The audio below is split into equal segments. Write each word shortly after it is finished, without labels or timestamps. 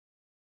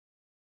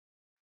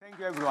Thank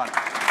you, everyone.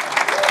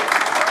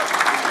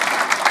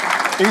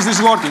 Is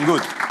this working?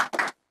 Good.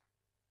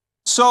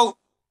 So,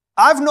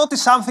 I've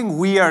noticed something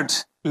weird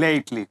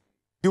lately.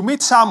 You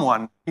meet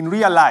someone in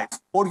real life,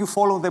 or you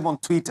follow them on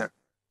Twitter,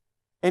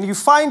 and you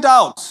find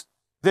out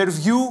their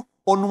view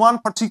on one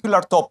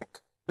particular topic,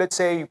 let's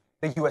say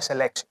the US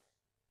election.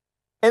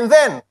 And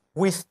then,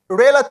 with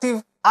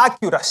relative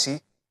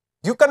accuracy,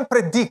 you can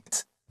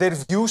predict their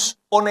views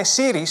on a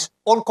series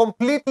on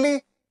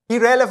completely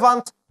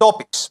irrelevant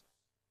topics.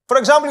 For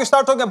example, you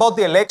start talking about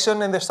the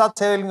election and they start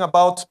telling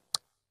about,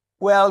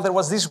 well, there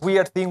was this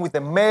weird thing with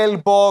the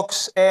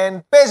mailbox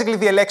and basically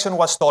the election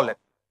was stolen.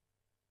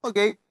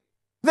 Okay.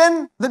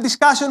 Then the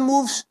discussion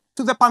moves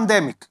to the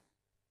pandemic.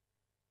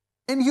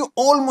 And you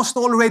almost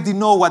already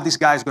know what this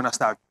guy is going to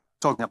start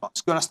talking about.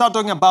 He's going to start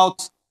talking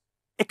about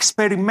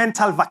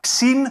experimental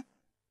vaccine.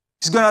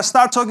 He's going to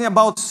start talking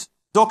about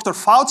Dr.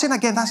 Fauci. And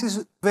again, that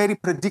is very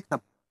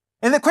predictable.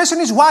 And the question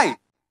is why?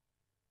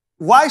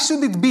 Why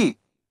should it be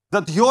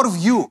that your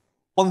view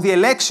on the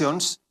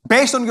elections,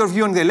 based on your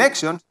view on the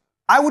elections,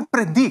 I would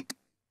predict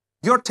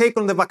your take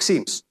on the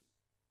vaccines?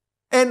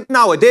 And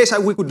nowadays,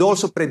 we could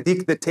also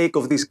predict the take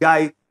of this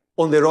guy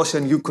on the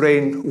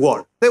Russian-Ukraine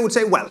war. They would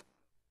say, well,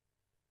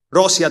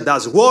 Russia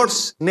does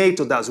wars,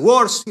 NATO does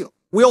wars,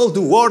 we all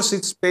do wars,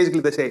 it's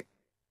basically the same.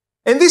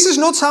 And this is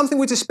not something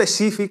which is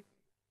specific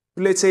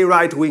to, let's say,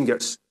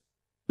 right-wingers.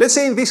 Let's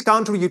say in this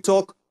country you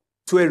talk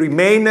to a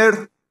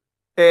Remainer,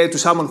 to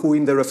someone who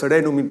in the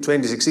referendum in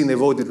 2016 they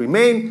voted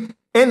Remain,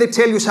 and they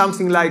tell you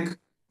something like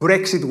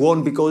Brexit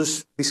won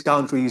because this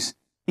country is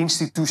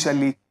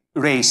institutionally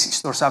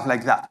racist or something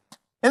like that.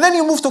 And then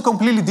you move to a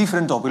completely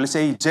different topic, let's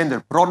say gender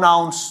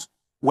pronouns,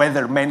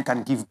 whether men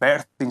can give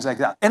birth, things like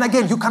that. And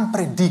again, you can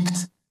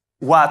predict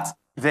what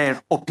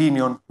their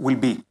opinion will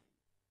be.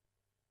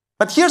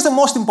 But here's the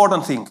most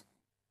important thing.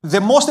 The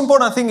most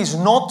important thing is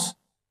not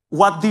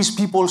what these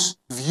people's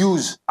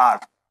views are.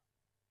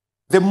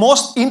 The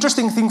most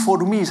interesting thing for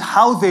me is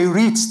how they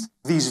reached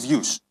these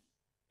views.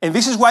 And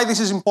this is why this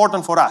is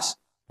important for us.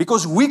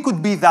 Because we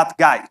could be that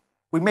guy.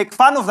 We make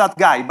fun of that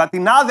guy, but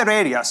in other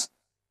areas,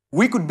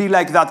 we could be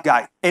like that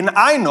guy. And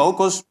I know,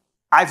 because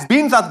I've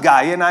been that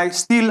guy and I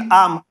still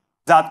am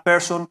that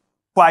person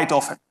quite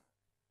often.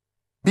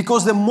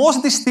 Because the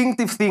most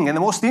distinctive thing and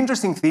the most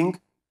interesting thing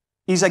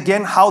is,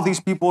 again, how these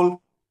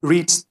people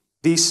reached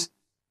this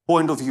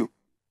point of view.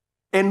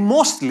 And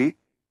mostly,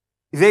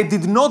 they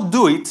did not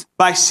do it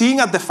by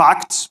seeing at the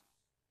facts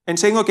and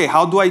saying, okay,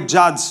 how do I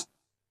judge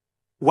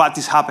what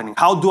is happening?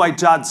 How do I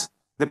judge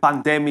the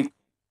pandemic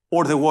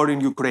or the war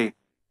in Ukraine?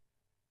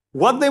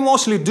 What they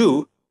mostly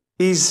do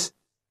is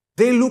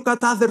they look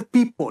at other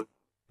people.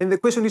 And the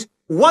question is,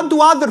 what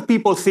do other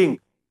people think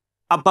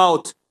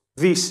about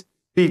this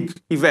big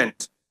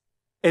event?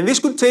 And this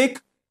could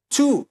take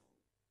two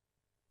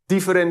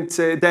different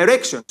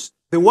directions.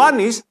 The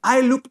one is,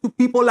 I look to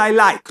people I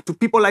like, to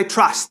people I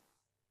trust.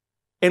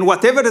 And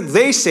whatever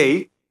they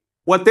say,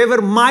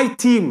 whatever my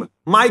team,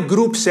 my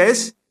group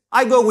says,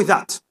 I go with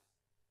that.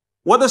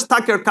 What does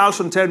Tucker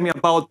Carlson tell me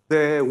about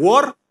the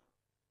war?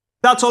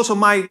 That's also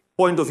my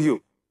point of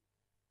view.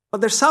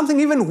 But there's something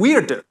even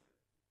weirder,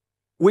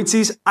 which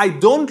is I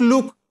don't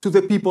look to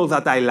the people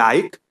that I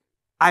like,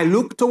 I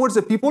look towards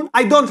the people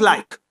I don't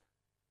like.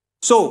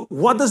 So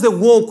what does the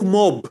woke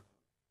mob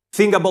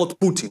think about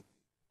Putin?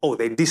 Oh,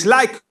 they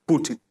dislike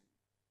Putin.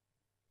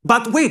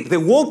 But wait, the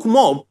woke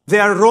mob, they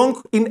are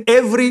wrong in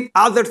every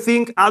other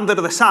thing under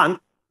the sun.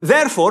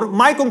 Therefore,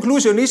 my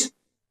conclusion is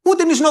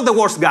Putin is not the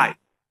worst guy.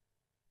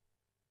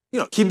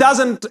 He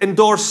doesn't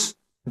endorse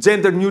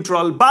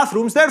gender-neutral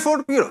bathrooms.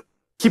 Therefore,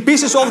 he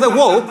pisses off the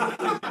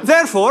woke.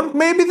 Therefore,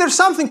 maybe there's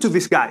something to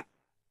this guy.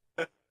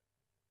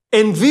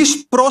 And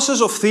this process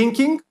of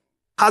thinking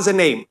has a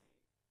name.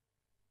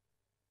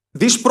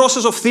 This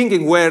process of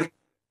thinking where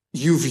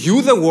you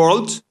view the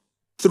world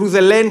through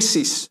the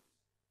lenses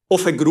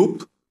of a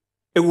group,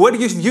 and where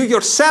you view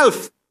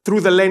yourself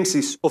through the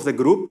lenses of the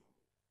group,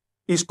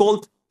 is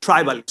called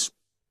tribalism.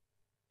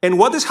 And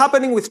what is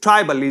happening with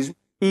tribalism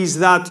is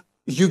that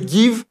you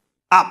give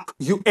up,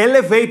 you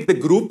elevate the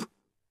group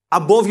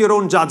above your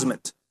own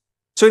judgment.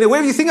 So in a way,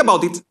 if you think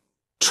about it,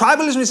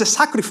 tribalism is a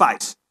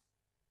sacrifice.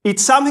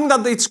 It's something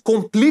that it's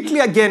completely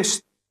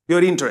against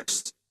your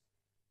interests.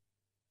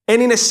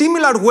 And in a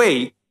similar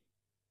way,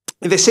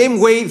 in the same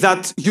way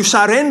that you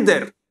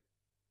surrender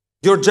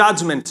your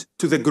judgment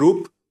to the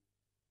group,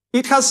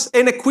 it has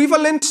an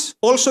equivalent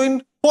also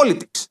in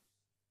politics.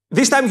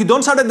 This time you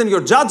don't surrender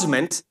your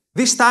judgment,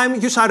 this time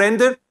you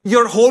surrender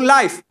your whole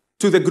life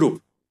to the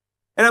group.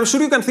 And I'm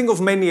sure you can think of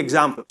many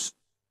examples.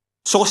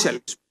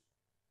 Socialism,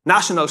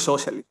 National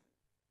Socialism.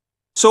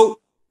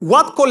 So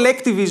what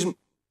collectivism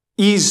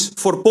is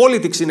for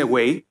politics in a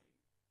way,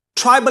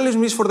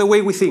 tribalism is for the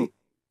way we think.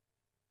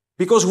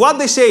 Because what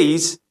they say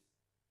is,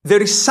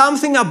 there is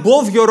something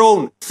above your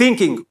own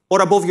thinking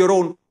or above your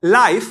own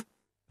life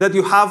that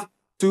you have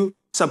to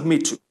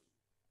submit to.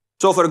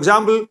 So, for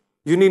example,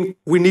 we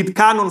need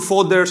cannon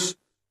fodders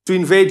to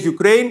invade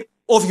Ukraine.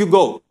 Off you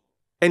go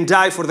and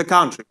die for the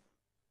country.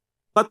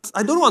 but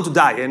I don't want to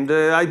die, and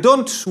I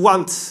don't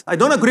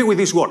agree with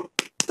this war.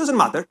 It doesn't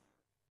matter.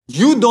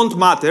 You don't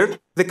matter.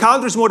 The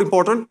country is more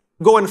important.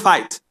 Go and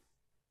fight.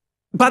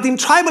 But in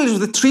tribalism,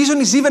 the treason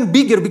is even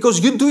bigger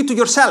because you do it to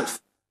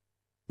yourself.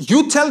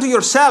 You tell to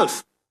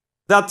yourself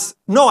that,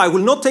 no, I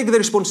will not take the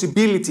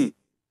responsibility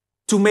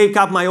to make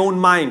up my own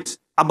mind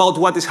about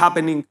what is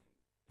happening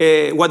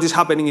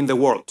in the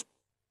world.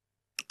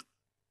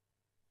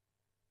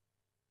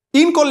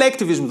 In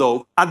collectivism,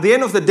 though, at the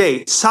end of the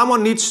day,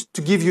 someone needs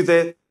to give you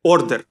the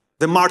order,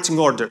 the marching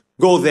order.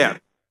 Go there.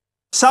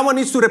 Someone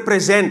needs to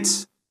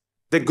represent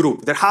the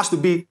group. There has to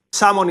be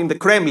someone in the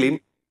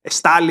Kremlin, a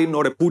Stalin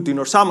or a Putin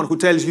or someone who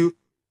tells you,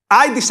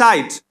 I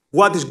decide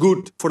what is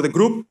good for the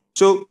group,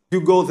 so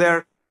you go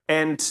there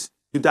and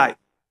you die.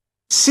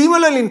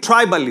 Similarly, in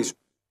tribalism,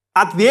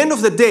 at the end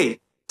of the day,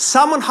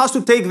 someone has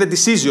to take the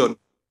decision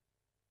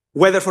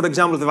whether, for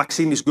example, the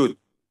vaccine is good,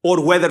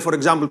 or whether, for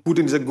example,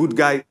 Putin is a good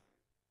guy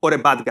or a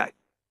bad guy.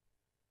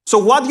 So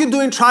what you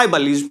do in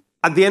tribalism,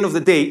 at the end of the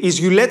day, is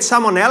you let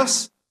someone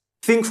else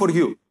think for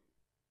you.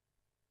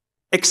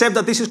 Except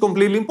that this is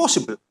completely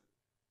impossible.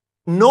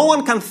 No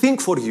one can think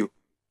for you.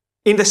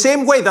 In the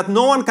same way that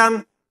no one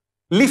can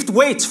lift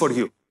weights for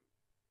you.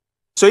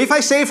 So if I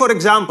say, for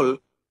example,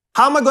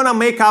 how am I going to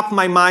make up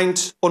my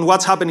mind on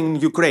what's happening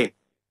in Ukraine?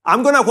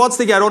 I'm going to watch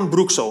the Yaron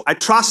Brook show. I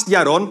trust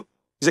Yaron.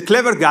 He's a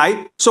clever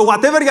guy. So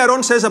whatever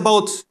Yaron says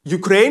about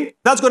Ukraine,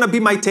 that's going to be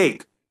my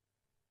take.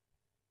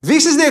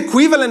 This is the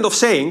equivalent of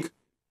saying,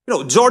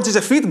 George is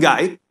a fit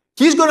guy.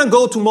 He's going to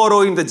go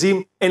tomorrow in the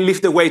gym and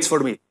lift the weights for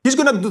me. He's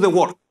going to do the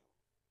work.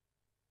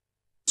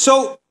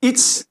 So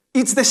it's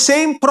the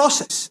same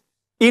process.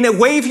 In a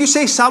way, if you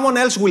say someone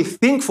else will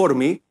think for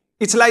me,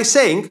 it's like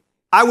saying,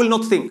 I will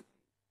not think.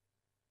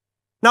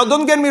 Now,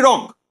 don't get me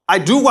wrong. I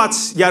do watch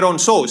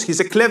Yaron shows. He's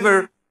a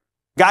clever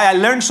guy. I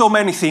learned so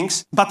many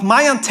things, but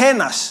my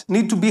antennas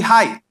need to be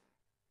high.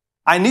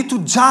 I need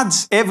to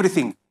judge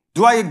everything.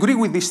 Do I agree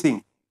with this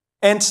thing?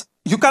 And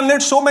you can learn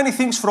so many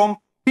things from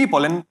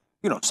people. And,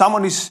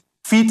 someone is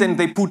fit and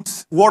they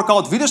put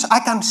workout videos. I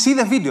can see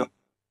the video.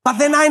 But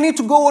then I need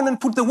to go on and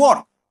put the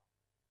work.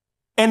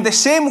 And the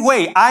same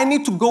way, I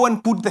need to go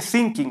and put the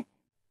thinking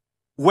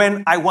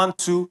when I want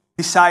to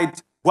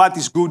decide what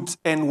is good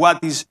and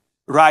what is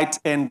right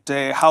and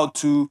how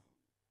to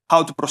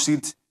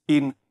proceed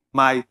in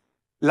my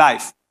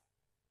life.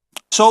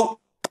 So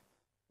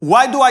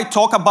why do I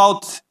talk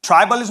about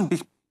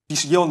tribalism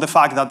beyond the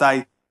fact that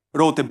I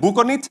wrote a book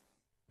on it?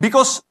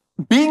 Because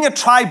being a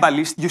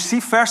tribalist, you see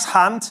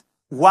firsthand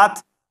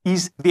what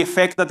is the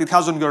effect that it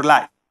has on your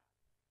life.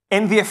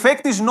 And the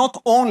effect is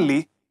not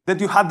only that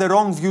you had the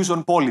wrong views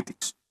on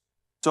politics.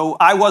 So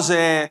I was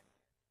a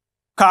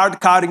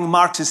card-carrying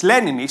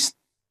Marxist-Leninist,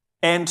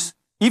 and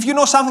if you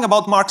know something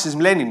about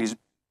Marxism-Leninism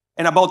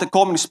and about the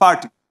Communist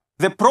Party,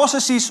 the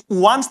process is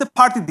once the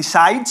party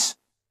decides,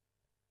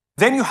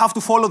 then you have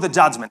to follow the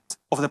judgment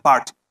of the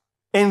party.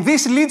 And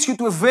this leads you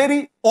to a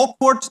very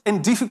awkward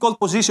and difficult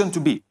position to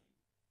be.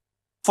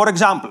 For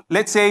example,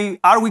 let's say,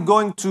 are we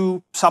going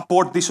to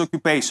support this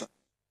occupation?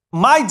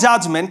 My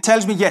judgment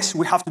tells me, yes,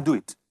 we have to do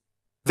it.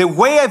 The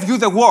way I view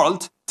the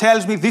world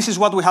tells me this is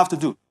what we have to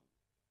do.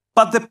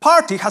 But the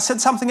party has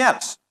said something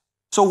else.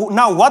 So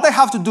now what I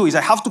have to do is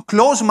I have to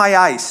close my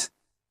eyes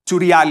to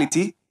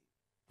reality,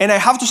 and I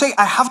have to say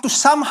I have to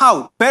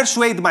somehow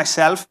persuade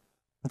myself,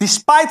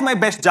 despite my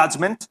best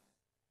judgment,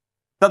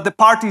 that the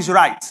party is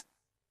right.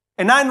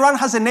 And Ayn Rand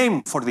has a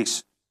name for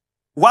this.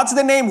 What's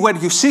the name where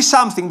you see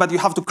something but you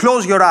have to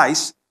close your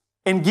eyes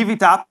and give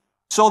it up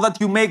so that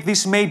you make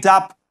this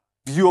made-up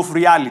view of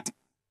reality?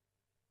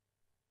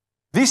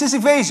 This is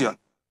evasion.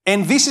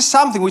 And this is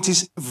something which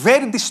is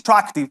very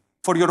destructive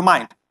for your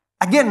mind.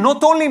 Again,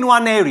 not only in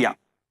one area.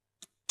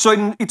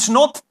 So it's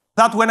not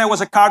that when I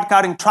was a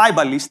card-carrying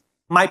tribalist,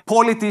 my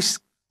politics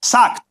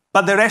sucked,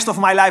 but the rest of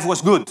my life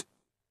was good.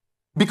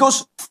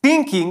 Because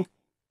thinking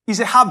is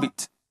a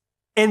habit.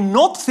 And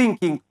not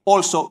thinking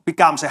also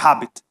becomes a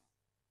habit.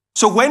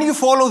 So when you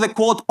follow the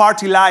quote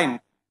party line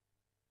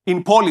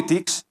in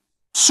politics,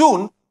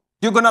 soon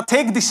you're going to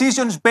take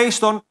decisions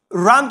based on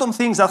random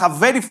things that have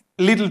very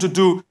little to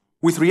do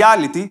with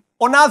reality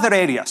on other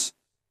areas.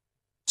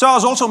 So I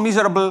was also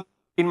miserable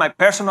in my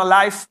personal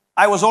life.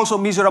 I was also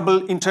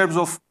miserable in terms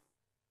of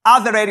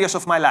other areas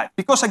of my life.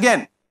 Because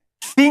again,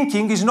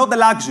 thinking is not a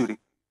luxury.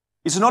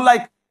 It's not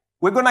like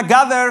we're going to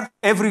gather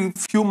every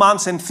few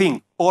months and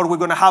think, or we're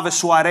going to have a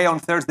soiree on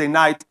Thursday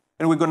night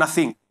and we're going to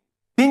think.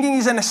 Thinking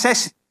is a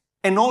necessity,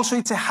 and also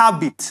it's a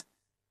habit.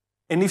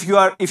 And if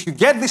you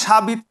get this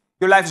habit,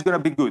 your life is going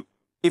to be good.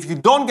 If you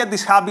don't get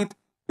this habit,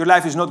 your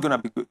life is not going to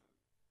be good.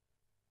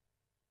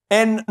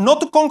 And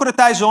not to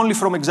concretize only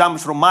from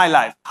examples from my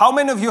life, how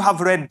many of you have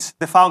read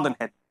The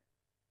Fountainhead?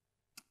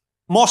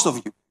 Most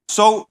of you.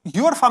 So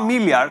you're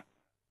familiar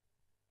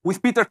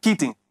with Peter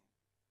Keating.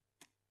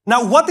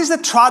 Now, what is the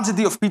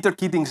tragedy of Peter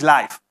Keating's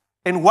life?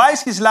 And why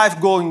is his life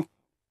going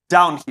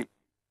downhill?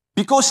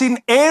 Because in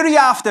area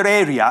after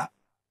area,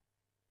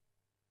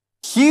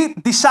 he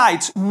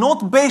decides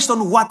not based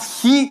on what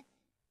he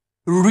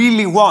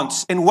really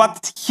wants and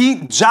what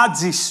he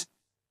judges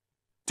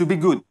to be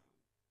good.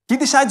 He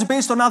decides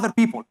based on other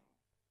people.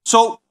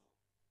 So,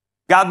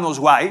 God knows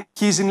why,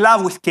 he's in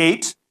love with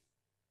Kate,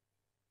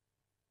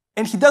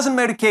 and he doesn't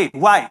marry Kate.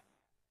 Why?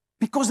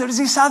 Because there is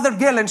this other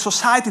girl and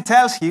society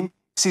tells him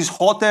she's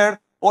hotter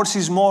or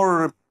she's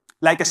more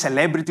like a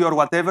celebrity or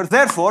whatever.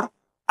 Therefore,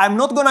 I'm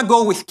not going to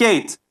go with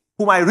Kate,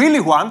 whom I really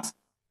want.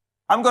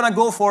 I'm going to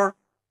go for,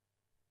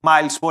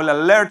 mild spoiler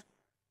alert,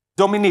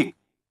 Dominique.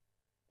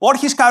 Or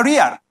his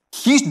career.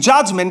 His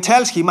judgment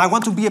tells him, I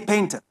want to be a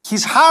painter.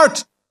 His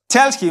heart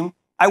tells him,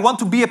 I want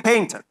to be a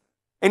painter.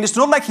 And it's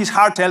not like his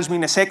heart tells me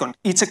in a second.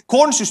 It's a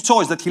conscious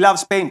choice that he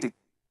loves painting.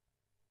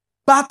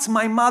 But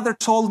my mother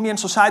told me and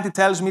society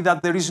tells me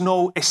that there is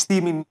no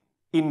esteem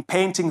in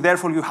painting,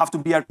 therefore you have to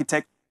be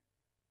architect.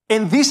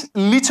 And this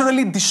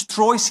literally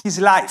destroys his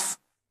life.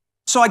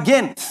 So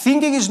again,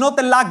 thinking is not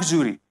a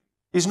luxury.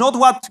 It's not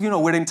what,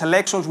 we're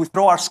intellectuals, we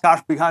throw our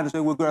scarf behind us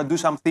and we're going to do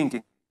some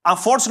thinking.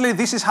 Unfortunately,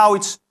 this is how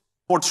it's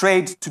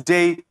portrayed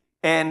today.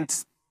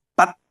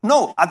 But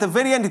no, at the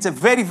very end, it's a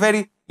very,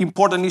 very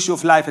important issue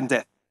of life and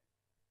death.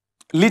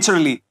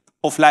 Literally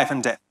of life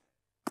and death.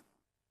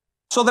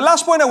 So the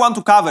last point I want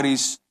to cover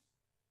is,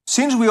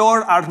 since we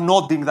all are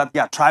nodding that,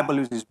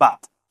 tribalism is bad,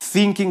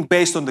 thinking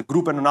based on the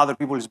group and on other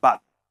people is bad,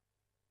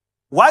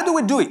 why do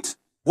we do it?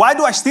 Why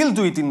do I still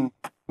do it in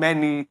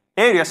many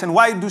areas, and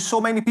why do so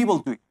many people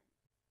do it?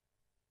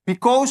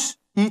 Because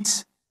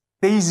it's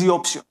the easy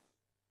option.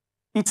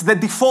 It's the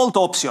default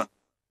option.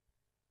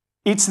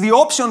 It's the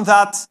option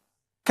that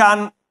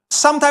can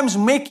sometimes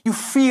make you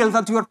feel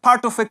that you're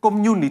part of a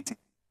community.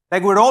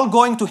 Like we're all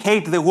going to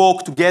hate the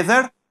woke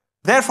together.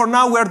 Therefore,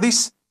 now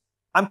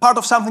I'm part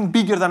of something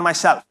bigger than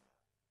myself.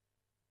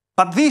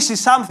 But this is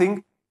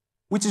something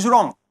which is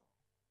wrong.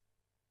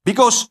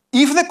 Because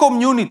if the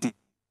community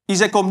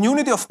is a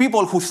community of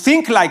people who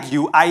think like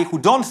you, i.e. who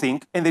don't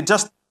think, and they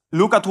just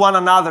look at one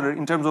another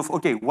in terms of,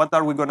 okay, what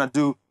are we going to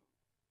do?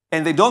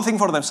 And they don't think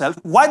for themselves,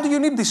 why do you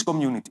need this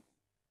community?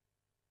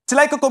 It's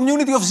like a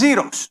community of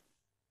zeros.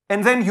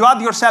 And then you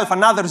add yourself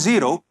another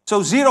zero,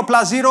 so 0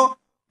 plus 0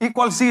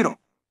 equals 0.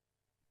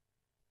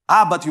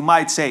 But you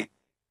might say,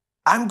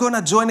 I'm going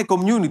to join a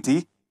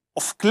community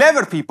of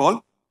clever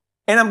people,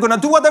 and I'm going to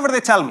do whatever they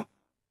tell me.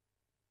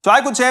 So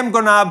I could say I'm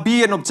going to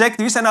be an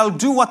objectivist, and I'll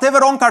do whatever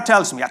Onkar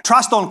tells me. I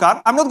trust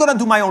Onkar. I'm not going to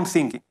do my own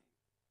thinking.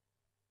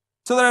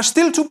 So there are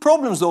still two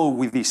problems, though,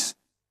 with this.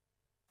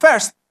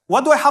 First,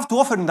 what do I have to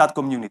offer in that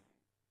community?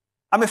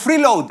 I'm a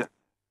freeloader.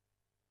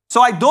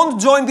 So I don't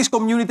join this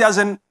community as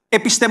an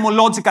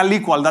epistemological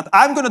equal, that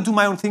I'm going to do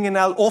my own thing and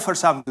I'll offer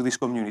something to this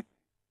community.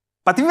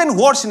 But even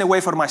worse in a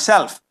way for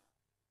myself,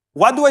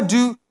 what do I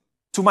do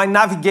to my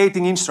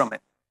navigating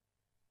instrument?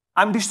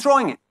 I'm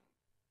destroying it.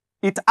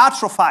 It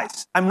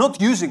atrophies. I'm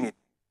not using it.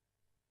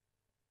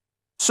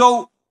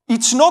 So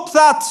it's not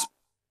that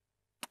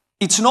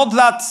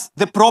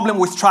the problem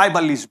with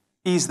tribalism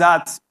is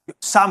that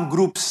some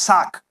groups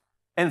suck,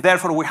 and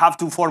therefore we have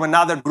to form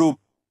another group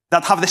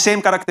that have the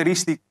same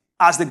characteristic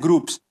as the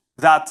groups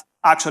that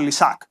actually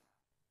suck.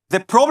 The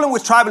problem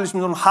with tribalism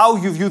is on how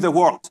you view the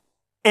world.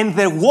 And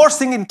the worst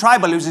thing in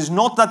tribalism is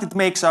not that it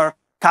makes our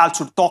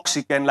culture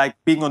toxic and like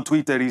being on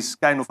Twitter is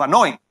kind of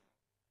annoying.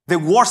 The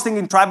worst thing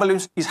in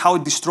tribalism is how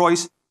it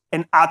destroys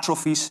and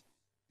atrophies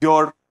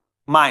your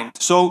mind.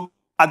 So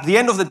at the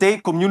end of the day,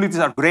 communities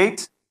are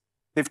great.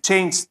 They've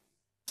changed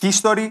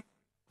history.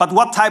 But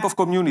what type of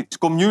communities?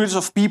 Communities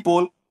of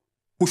people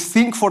who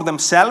think for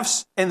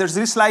themselves, and there's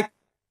this like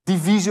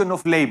division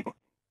of labor.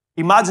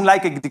 Imagine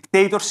like a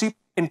dictatorship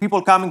and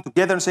people coming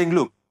together and saying,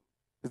 look,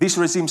 this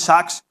regime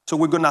sucks, so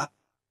we're going to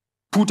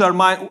put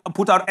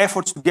our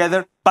efforts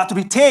together, but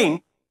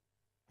retain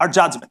our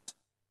judgment.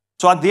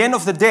 So at the end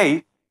of the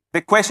day,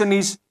 the question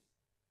is,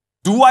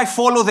 do I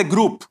follow the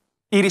group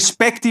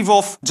irrespective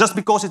of just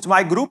because it's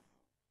my group?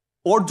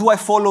 Or do I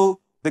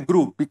follow the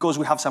group because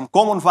we have some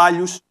common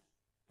values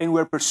and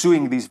we're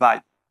pursuing these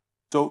values?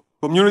 So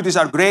communities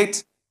are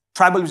great,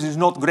 tribalism is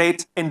not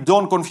great, and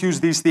don't confuse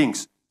these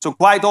things. So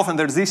quite often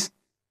there's this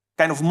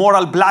kind of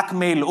moral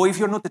blackmail, or if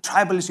you're not a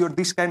tribalist, you're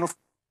this kind of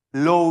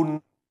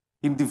lone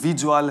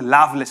individual,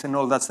 loveless, and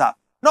all that stuff.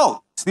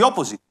 No, it's the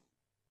opposite.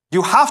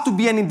 You have to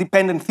be an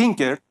independent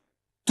thinker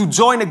to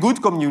join a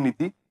good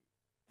community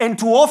and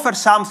to offer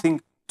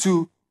something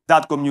to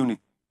that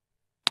community.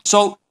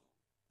 So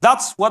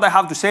that's what I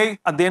have to say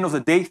at the end of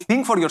the day.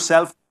 Think for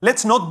yourself.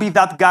 Let's not be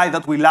that guy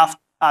that we laughed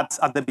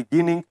at the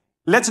beginning.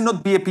 Let's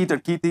not be a Peter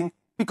Keating,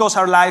 because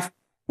our life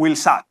will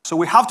suck. So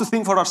we have to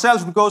think for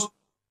ourselves, because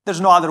there's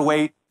no other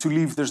way to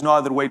live. There's no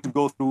other way to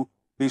go through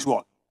this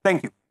world.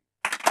 Thank you.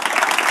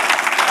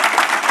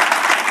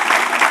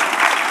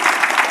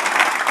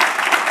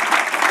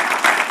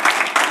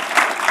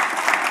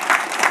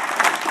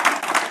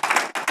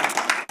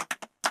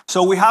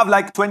 So we have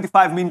like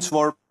 25 minutes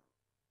for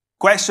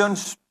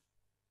questions.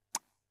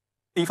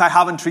 If I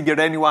haven't triggered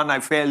anyone, I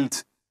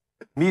failed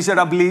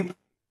miserably.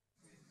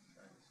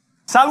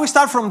 Shall we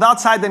start from that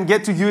side and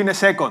get to you in a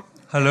second?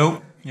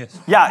 Hello? Yes.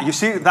 Yeah, you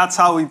see, that's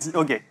how it's,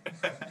 okay.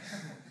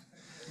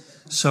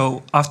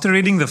 So after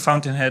reading The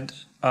Fountainhead,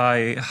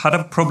 I had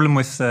a problem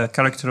with the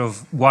character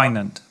of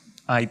Wynand.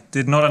 I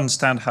did not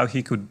understand how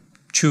he could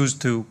choose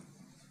to,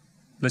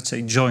 let's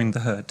say, join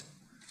the herd.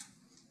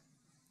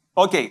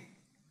 Okay,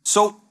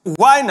 so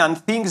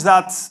Wynand thinks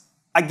that,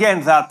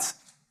 again, that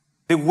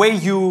the way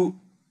you...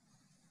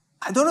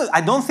 I don't know, I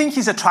don't think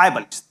he's a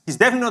tribalist. He's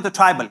definitely not a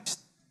tribalist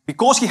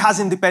because he has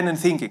independent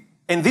thinking.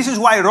 And this is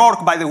why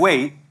Rourke, by the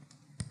way,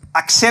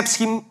 accepts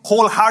him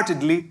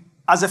wholeheartedly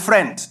as a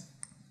friend.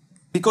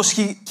 Because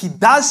he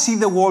does see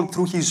the world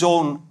through his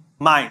own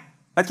mind.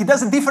 But he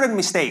does a different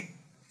mistake.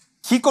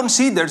 He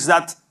considers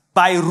that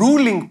by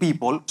ruling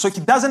people, so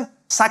he doesn't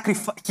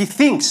sacrifice, he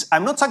thinks,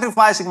 I'm not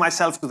sacrificing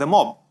myself to the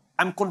mob,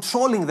 I'm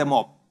controlling the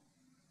mob.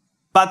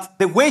 But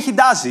the way he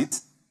does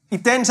it,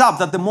 it ends up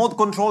that the mob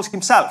controls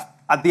himself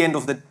at the end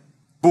of the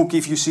book,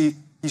 if you see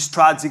his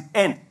tragic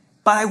end.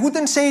 But I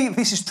wouldn't say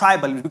this is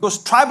tribalism,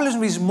 because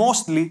tribalism is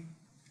mostly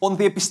on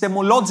the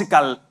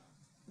epistemological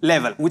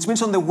level, which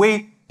means on the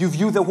way you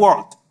view the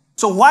world.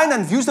 So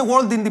Wynand views the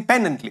world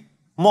independently,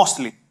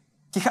 mostly.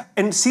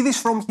 And see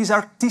this from his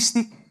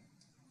artistic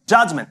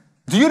judgment.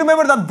 Do you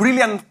remember that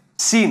brilliant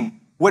scene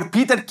where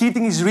Peter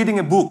Keating is reading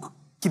a book?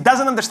 He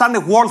doesn't understand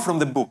the world from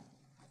the book.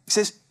 He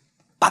says,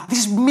 but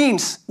this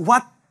means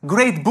what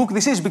great book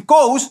this is,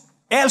 because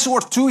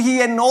Ellsworth,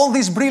 Toohey, and all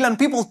these brilliant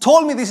people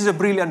told me this is a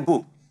brilliant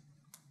book.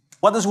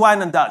 What does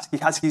Wynand do? He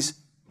has his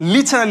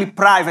literally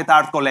private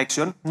art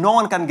collection. No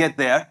one can get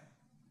there.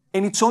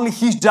 And it's only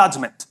his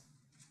judgment.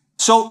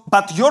 So,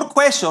 but your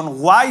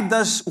question, why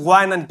does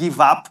Wynand give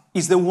up,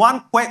 is the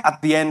one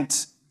at the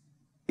end,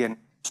 again,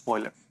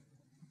 spoiler,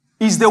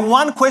 is the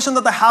one question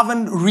that I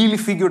haven't really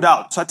figured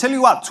out. So I tell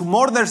you what,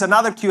 tomorrow there's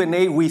another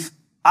Q&A with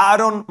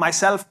Aaron,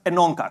 myself, and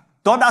Onkar.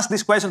 Don't ask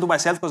this question to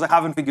myself because I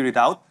haven't figured it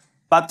out.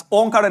 But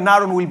Onkar and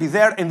Aaron will be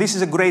there, and this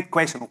is a great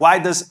question. Why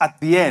does, at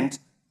the end,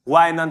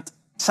 Wynand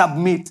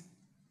submit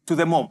to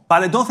the mob?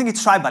 But I don't think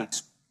it's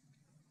tribalism.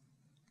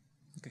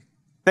 Okay.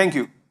 Thank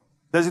you.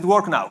 Does it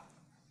work now?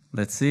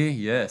 Let's see.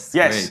 Yes.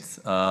 Yes.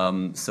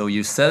 Great. So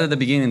you said at the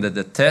beginning that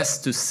the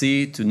test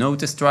to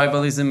notice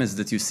tribalism is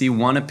that you see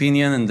one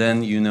opinion and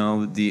then you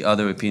know the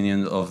other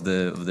opinion of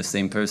the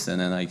same person.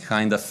 And I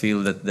kind of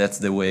feel that that's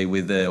the way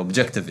with the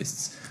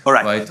objectivists. All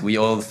right. Right. We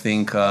all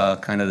think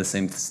kind of the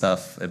same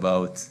stuff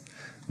about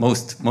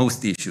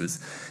most issues.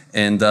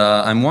 And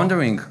I'm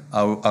wondering,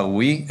 are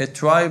we a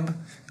tribe?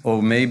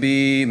 Or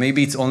maybe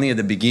it's only at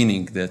the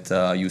beginning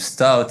that you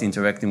start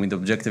interacting with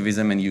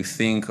objectivism and you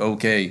think,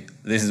 okay,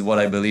 this is what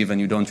I believe, and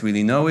you don't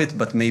really know it,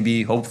 but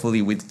maybe,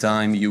 hopefully, with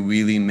time, you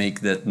really make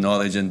that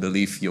knowledge and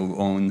belief your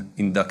own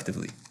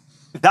inductively.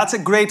 That's a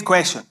great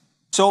question.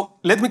 So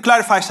let me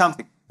clarify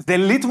something. The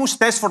litmus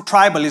test for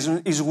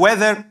tribalism is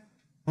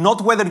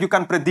not whether you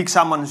can predict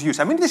someone's views.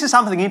 I mean, this is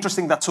something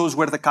interesting that shows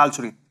where the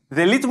culture is.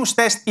 The litmus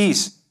test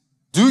is,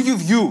 do you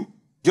view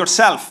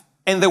yourself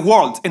and the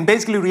world, and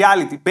basically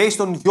reality,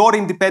 based on your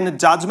independent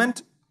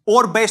judgment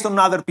or based on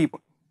other people?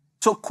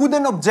 So could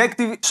an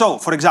objective... So,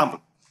 for example,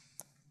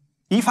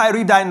 if I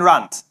read Ayn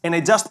Rand and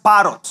I just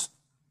parrot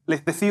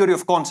like the theory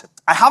of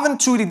concept, I haven't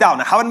chewed it down,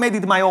 I haven't made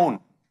it my own.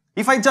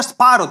 If I just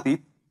parrot it,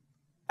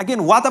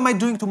 again, what am I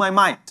doing to my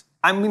mind?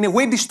 I'm in a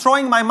way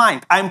destroying my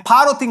mind. I'm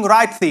parroting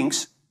right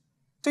things.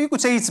 So you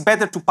could say it's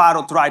better to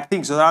parrot right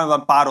things rather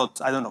than parrot,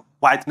 I don't know,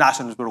 white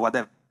nationalism or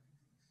whatever.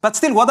 But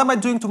still, what am I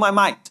doing to my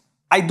mind?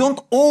 I don't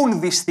own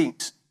these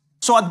things.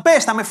 So at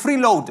best, I'm a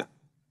freeloader.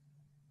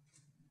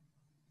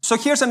 So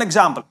here's an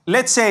example.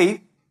 Let's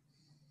say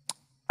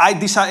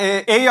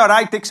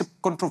ARI takes a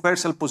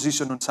controversial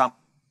position on something.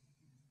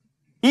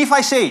 If I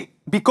say,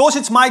 because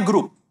it's my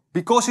group,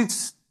 because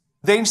it's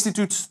the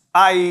institutes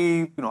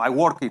I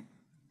work in,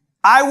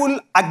 I will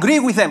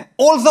agree with them.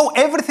 Although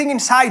everything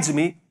inside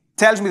me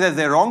tells me that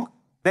they're wrong,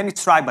 then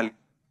it's tribal.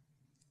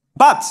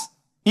 But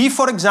if,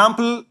 for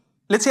example,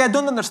 let's say I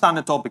don't understand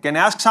a topic and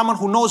I ask someone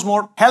who knows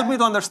more, help me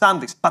to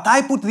understand this, but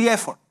I put the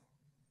effort.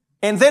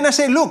 And then I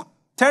say, look,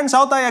 turns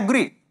out I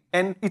agree.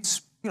 And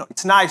it's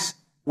nice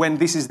when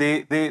this is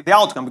the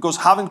outcome, because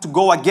having to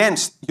go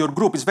against your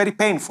group is very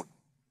painful.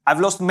 I've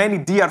lost many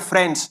dear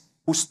friends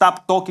who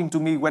stopped talking to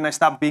me when I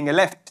stopped being a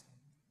leftist.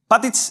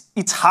 But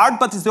it's hard,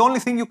 but it's the only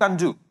thing you can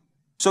do.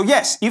 So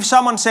yes, if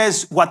someone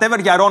says, whatever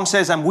Yaron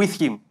says, I'm with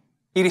him,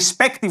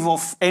 irrespective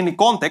of any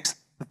context,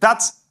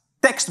 that's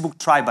textbook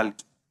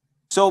tribalism.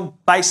 So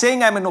by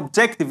saying I'm an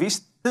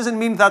objectivist doesn't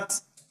mean that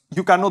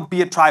you cannot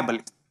be a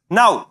tribalist.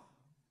 Now,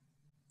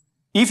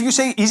 if you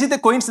say, is it a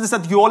coincidence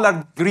that you all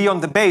agree on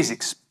the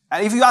basics?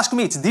 If you ask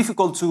me, it's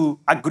difficult to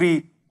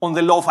agree on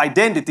the law of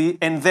identity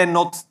and then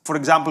not, for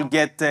example,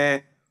 get,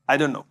 I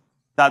don't know,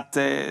 that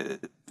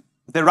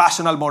the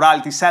rational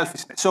morality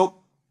selfishness. So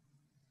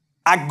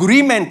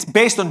agreement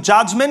based on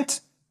judgment,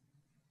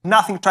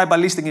 nothing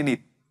tribalistic in it.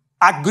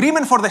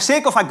 Agreement for the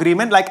sake of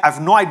agreement, like I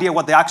have no idea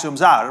what the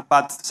axioms are,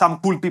 but some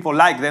cool people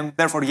like them,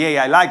 therefore, yay,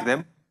 I like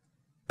them,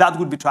 that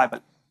would be tribal.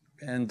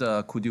 And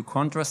could you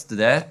contrast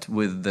that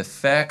with the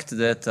fact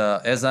that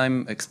as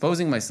I'm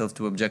exposing myself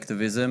to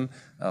objectivism,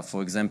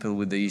 for example,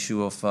 with the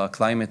issue of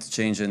climate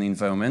change and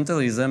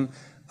environmentalism,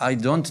 I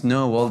don't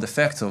know all the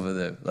facts over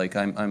there. Like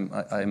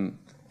I'm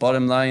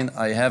bottom line,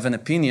 I have an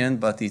opinion,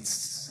 but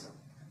it's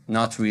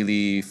not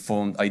really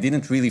formed. I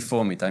didn't really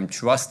form it. I'm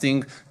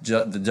trusting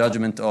the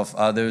judgment of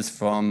others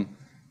from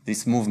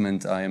this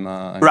movement I'm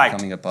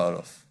becoming a part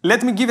of.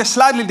 Let me give a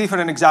slightly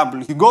different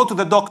example. You go to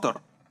the doctor,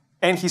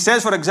 and he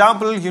says, for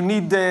example, you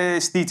need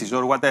stitches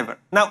or whatever.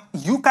 Now,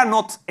 you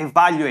cannot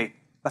evaluate,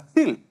 but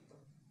still,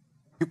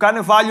 you can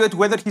evaluate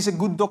whether he's a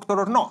good doctor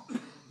or not.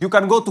 You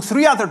can go to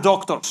 3 other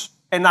doctors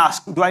and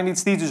ask, do I need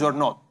stitches or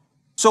not?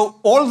 So,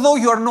 although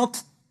you're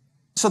not...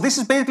 So this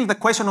is basically the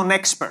question on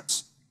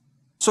experts.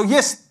 So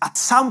yes, at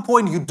some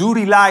point you do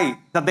rely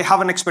that they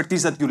have an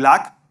expertise that you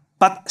lack,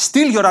 but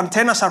still your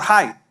antennas are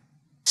high.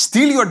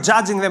 Still you're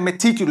judging them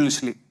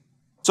meticulously.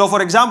 So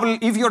for example,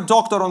 if your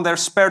doctor on their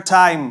spare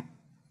time,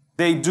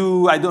 they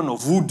do, I don't know,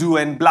 voodoo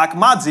and black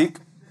magic,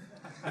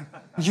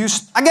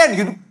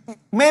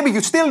 maybe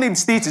you still need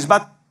stitches,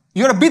 but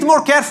you're a bit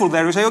more careful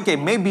there. You say, okay,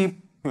 maybe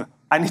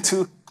I need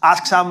to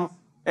ask some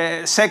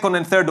second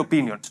and third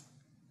opinions.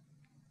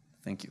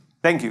 Thank you.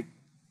 Thank you.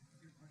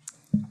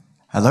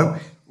 Hello?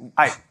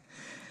 Hi.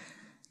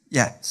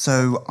 Yeah,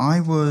 so I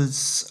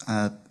was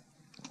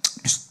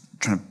just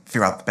trying to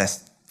figure out the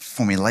best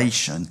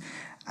formulation,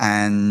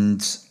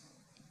 and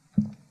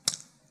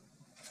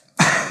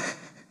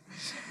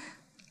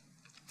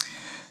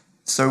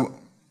so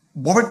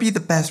what would be the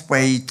best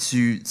way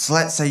to, so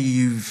let's say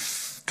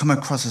you've come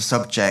across a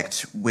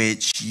subject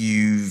which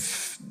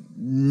you've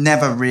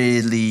never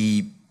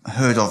really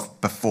heard of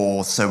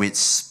before, so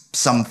it's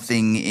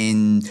something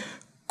in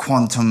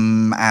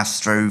quantum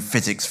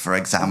astrophysics, for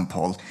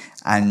example,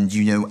 and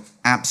you know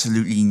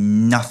absolutely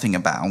nothing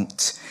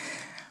about.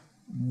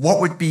 What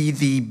would be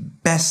the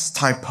best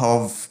type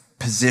of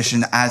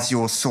position as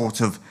you're sort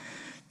of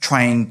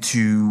trying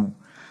to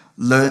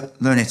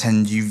learn it,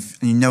 and you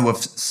know of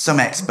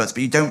some experts,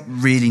 but you don't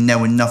really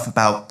know enough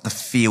about the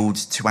field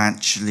to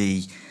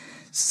actually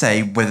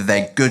say whether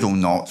they're good or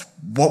not?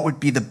 What would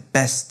be the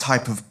best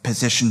type of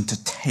position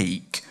to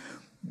take?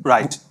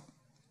 Right.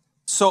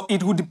 So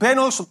it would depend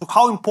also to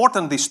how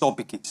important this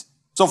topic is.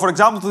 So for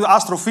example, to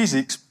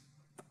astrophysics,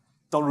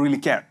 don't really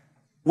care.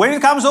 When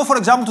it comes, though, for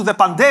example, to the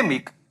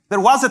pandemic, there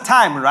was a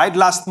time, right,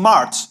 last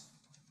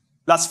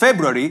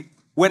February,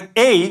 where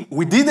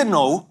we didn't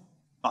know,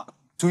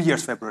 2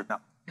 years February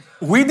now,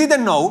 we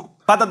didn't know,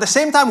 but at the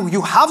same time,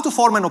 you have to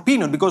form an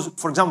opinion because,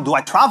 for example, do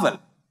I travel?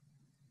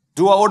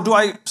 Or do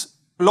I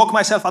lock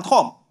myself at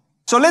home?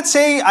 So let's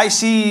say I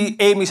see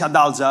Amy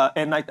Sadalza,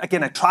 and I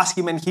trust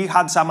him, and he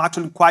had some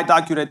actually quite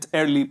accurate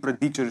early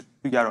predictions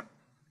to Yaron.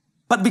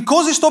 But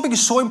because this topic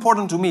is so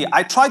important to me,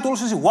 I try to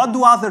also see what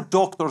do other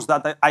doctors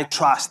that I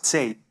trust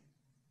say.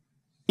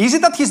 Is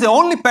it that he's the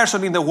only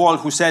person in the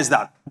world who says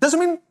that? Doesn't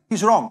mean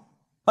he's wrong.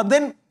 But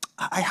then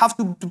I have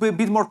to be a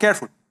bit more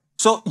careful.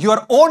 So you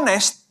are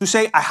honest to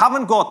say, I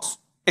haven't got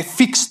a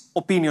fixed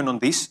opinion on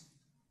this.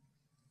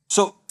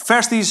 So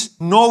first is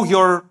know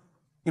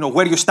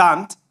where you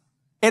stand.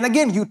 And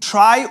again, you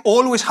try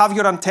always have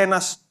your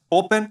antennas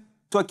open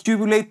to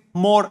accumulate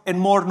more and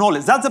more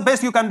knowledge. That's the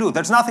best you can do.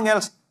 There's nothing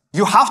else.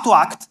 You have to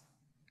act.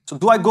 So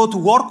do I go to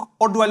work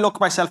or do I lock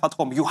myself at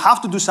home? You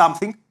have to do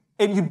something,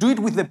 and you do it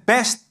with the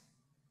best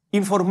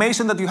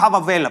information that you have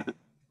available.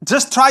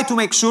 Just try to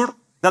make sure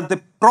that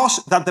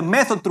the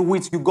method through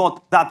which you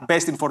got that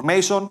best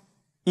information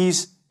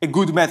is a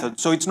good method.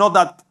 So it's not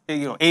that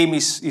Amy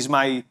is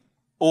my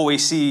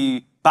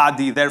OAC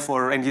buddy,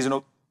 therefore, and he's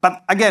not.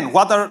 But again,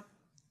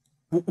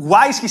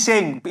 why is he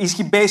saying? Is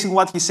he basing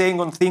what he's saying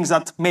on things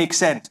that make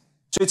sense?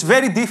 So it's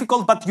very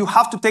difficult, but you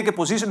have to take a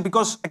position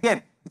because,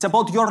 again, it's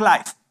about your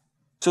life.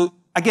 So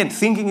again,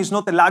 thinking is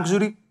not a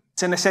luxury,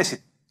 it's a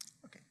necessity.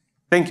 Okay.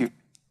 Thank you.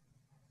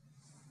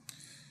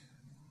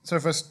 So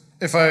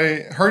if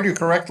I heard you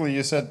correctly,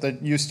 you said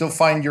that you still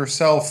find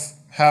yourself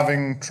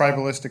having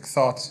tribalistic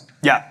thoughts.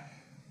 Yeah.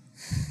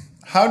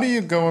 How do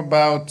you go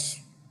about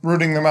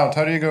rooting them out?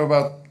 How do you go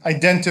about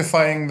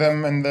identifying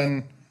them and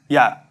then...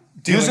 Yeah.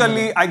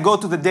 Usually I go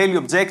to the Daily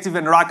Objective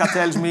and Raka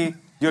tells me,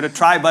 you're a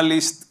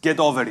tribalist, get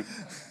over it.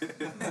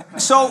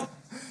 So,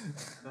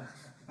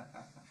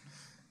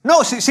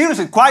 no,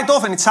 seriously, quite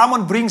often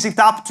someone brings it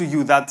up to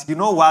you that, you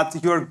know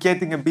what, you're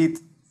getting a bit...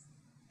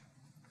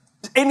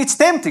 And it's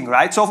tempting,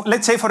 right? So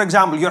let's say, for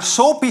example, you're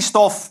so pissed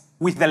off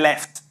with the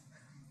left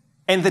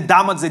and the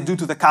damage they do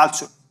to the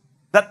culture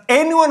that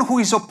anyone who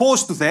is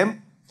opposed to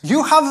them,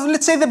 you have,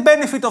 let's say, the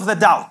benefit of the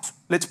doubt.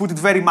 Let's put it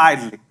very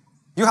mildly.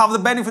 You have the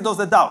benefit of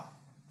the doubt.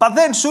 But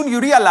then soon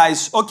you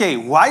realize, okay,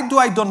 why do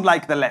I don't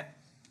like the left?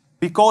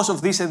 Because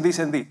of this and this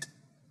and this.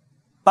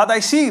 But I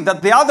see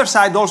that the other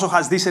side also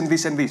has this and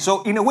this and this.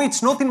 So in a way,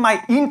 it's not in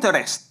my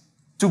interest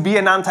to be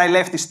an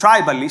anti-leftist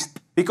tribalist,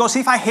 because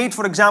if I hate,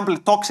 for example,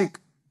 toxic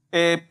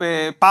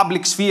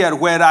public sphere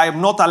where I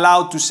am not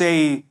allowed to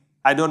say,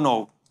 I don't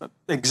know,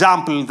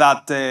 example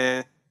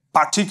that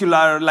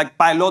particular like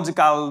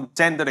biological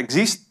gender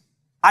exists,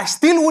 I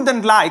still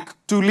wouldn't like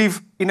to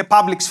live in a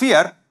public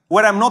sphere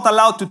where I'm not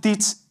allowed to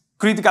teach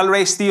critical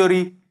race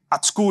theory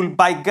at school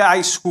by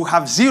guys who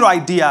have zero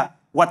idea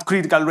what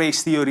critical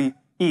race theory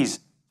is.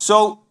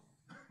 So,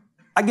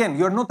 again,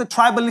 you're not a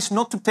tribalist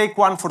not to take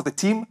one for the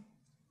team,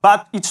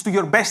 but it's to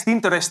your best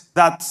interest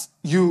that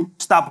you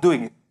stop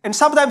doing it. And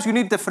sometimes you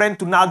need a friend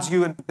to nudge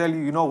you and to tell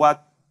you, you know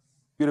what,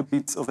 you're a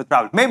bit of a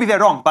trouble. Maybe they're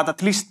wrong, but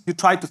at least you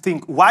try to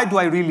think, why do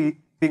I really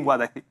think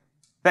what I think?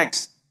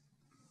 Thanks.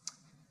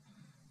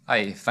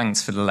 Hi,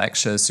 thanks for the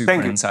lecture, super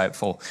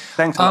insightful.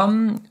 Thanks.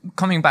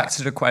 Coming back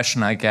to the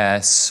question, I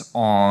guess,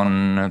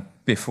 on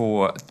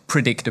before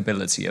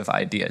predictability of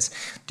ideas,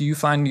 do you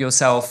find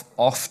yourself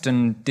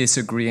often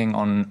disagreeing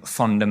on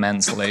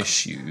fundamental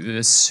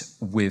issues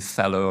with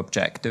fellow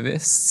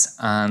objectivists?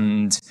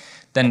 And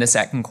then the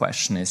second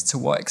question is, to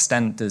what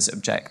extent does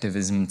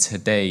objectivism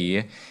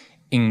today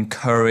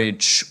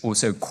encourage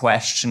also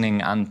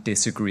questioning and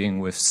disagreeing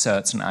with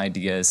certain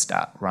ideas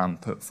that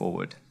Rand put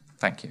forward?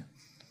 Thank you.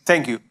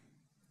 Thank you.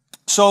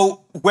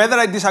 So, whether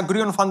I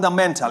disagree on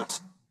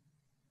fundamentals,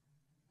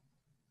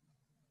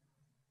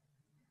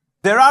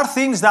 there are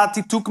things that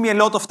it took me a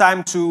lot of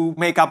time to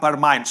make up our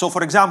mind. So,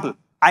 for example,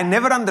 I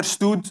never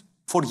understood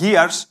for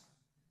years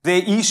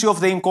the issue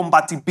of the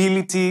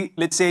incompatibility,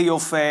 let's say,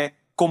 of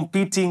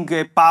competing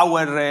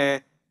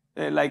power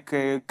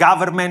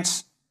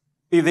governments,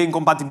 the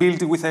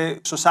incompatibility with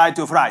a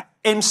society of right.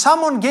 And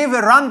someone gave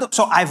a random...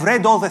 So I've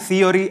read all the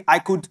theory, I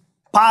could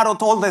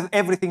parrot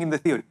everything in the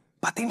theory.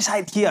 But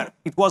inside here,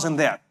 it wasn't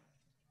there.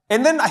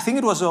 And then I think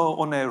it was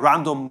on a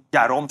random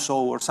Yarom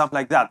show or something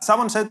like that.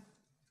 Someone said,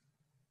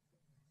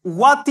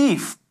 what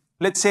if,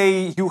 let's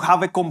say, you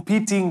have a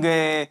competing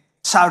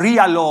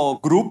Sharia law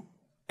group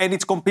and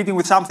it's competing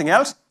with something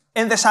else,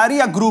 and the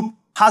Sharia group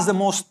has the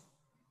most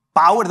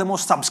power, the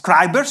most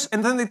subscribers,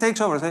 and then it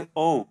takes over and say,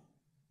 oh,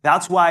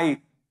 that's why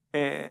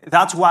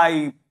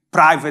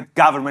private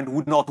government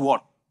would not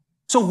work.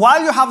 So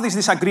while you have these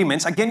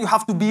disagreements, again, you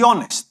have to be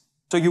honest.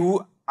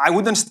 So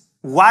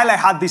while I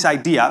had this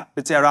idea,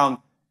 let's say around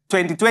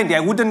 2020, I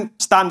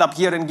wouldn't stand up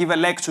here and give a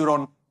lecture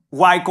on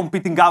why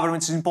competing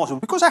governments is impossible,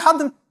 because I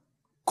hadn't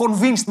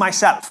convinced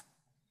myself.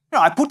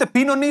 I put a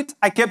pin on it,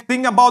 I kept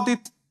thinking about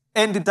it,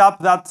 ended up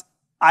that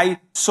I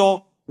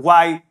saw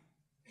why.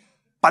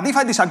 But if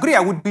I disagree, I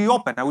would be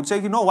open. I would say,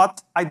 you know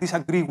what, I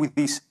disagree with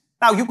this.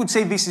 Now, you could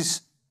say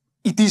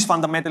it is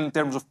fundamental in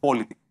terms of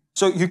politics.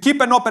 So you keep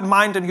an open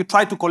mind and you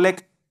try to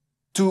collect,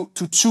 to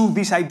chew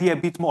this idea a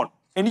bit more.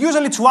 And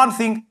usually it's one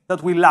thing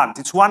that we learn.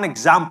 It's one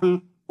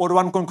example or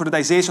one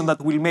concretization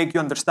that will make you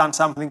understand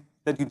something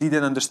that you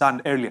didn't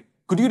understand earlier.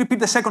 Could you repeat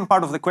the second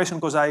part of the question?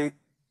 Because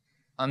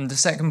the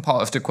second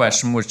part of the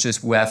question was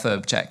just whether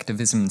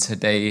objectivism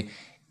today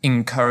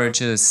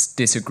encourages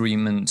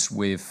disagreement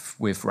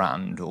with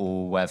Rand,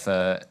 or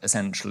whether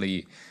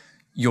essentially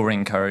you're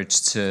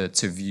encouraged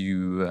to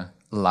view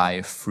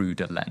life through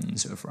the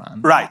lens of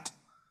Rand. Right.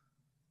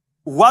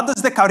 What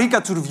does the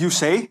caricature view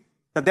say?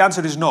 That the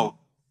answer is no.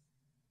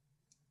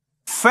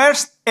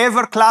 First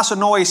ever class on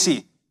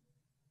OAC,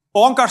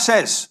 Onkar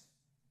says,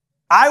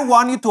 I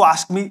want you to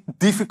ask me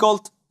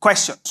difficult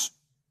questions.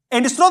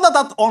 And it's not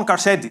that Onkar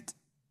said it.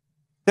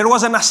 There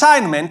was an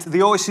assignment, the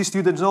OAC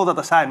students know that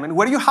assignment,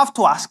 where you have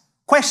to ask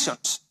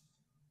questions.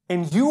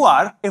 And you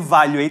are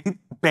evaluated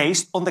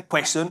based on the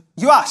question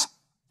you ask.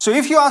 So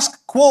if you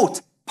ask,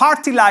 quote,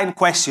 party line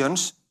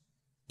questions,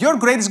 your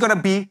grade is going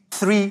to be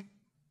 3,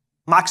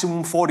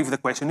 maximum 4 if the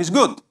question is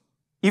good.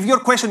 If your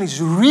question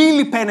is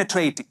really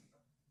penetrating,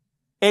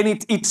 and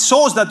it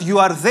shows that you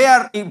are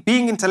there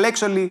being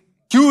intellectually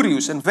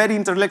curious and very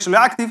intellectually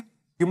active,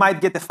 you might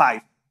get a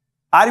 5.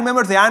 I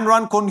remember the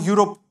AynRandCon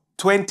Europe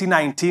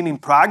 2019 in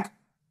Prague.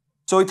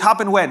 So it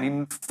happened when?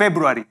 In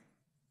February.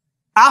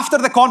 After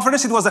the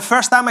conference, it was the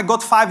first time I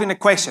got 5 in a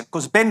question,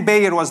 because Ben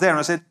Bayer was there, and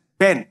I said,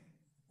 Ben,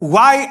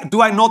 why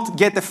do I not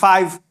get a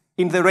 5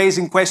 in the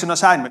raising question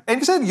assignment? And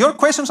he said, your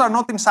questions are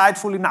not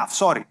insightful enough,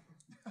 sorry.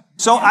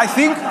 So I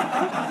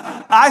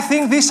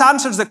think this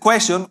answers the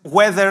question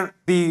whether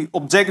the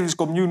objectivist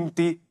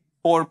community,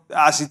 or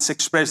as it's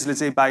expressed, let's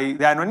say, by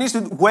the AynRand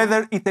Institute,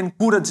 whether it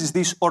encourages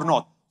this or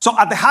not. So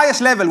at the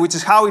highest level, which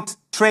is how it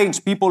trains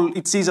people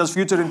it sees as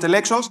future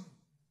intellectuals,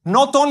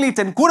 not only it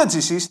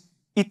encourages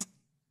it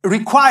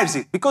requires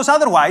it. Because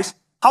otherwise,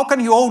 how can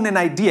you own an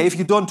idea if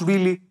you don't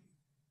really,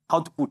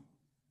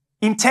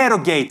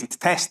 interrogate it,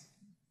 test it?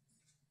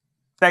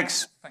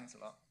 Thanks. Thanks a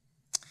lot.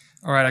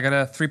 All right, I got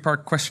a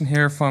 3-part question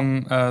here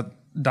from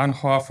Dan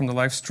Hoa from the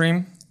live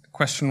stream.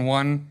 Question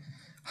 1,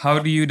 how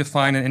do you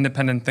define an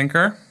independent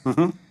thinker?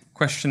 Mm-hmm.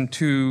 Question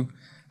 2,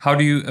 how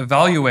do you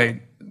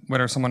evaluate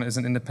whether someone is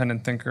an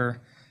independent thinker?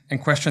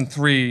 And question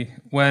 3,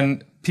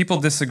 when people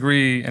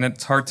disagree and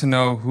it's hard to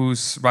know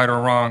who's right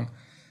or wrong,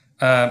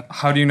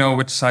 how do you know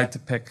which side to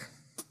pick?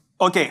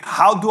 Okay,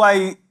 how do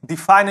I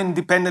define an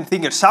independent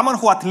thinker? Someone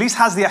who at least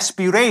has the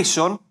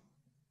aspiration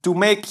to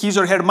make his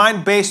or her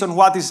mind based on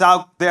what is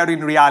out there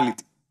in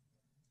reality.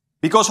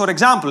 Because, for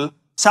example,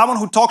 someone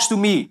who talks to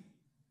me,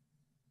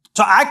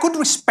 so I could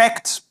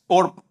respect,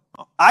 or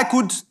I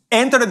could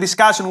enter a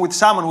discussion with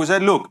someone who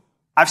said, look,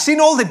 I've seen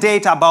all the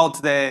data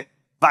about the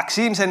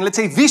vaccines, and let's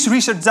say this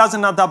research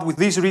doesn't add up with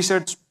this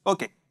research.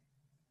 Okay.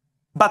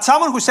 But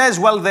someone who says,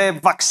 well, the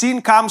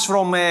vaccine comes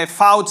from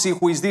Fauci,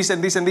 who is this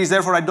and this and this,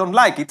 therefore I don't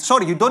like it.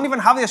 Sorry, you don't even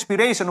have the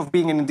aspiration of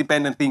being an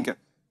independent thinker.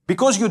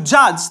 Because you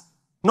judge,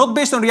 not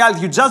based on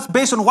reality, you judge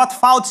based on what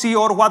Fauci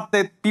or what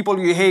the people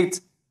you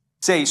hate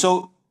say.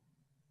 So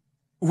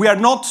we are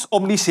not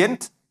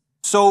omniscient.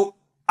 So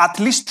at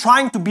least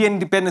trying to be an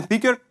independent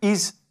thinker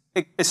is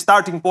a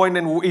starting point,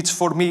 and it's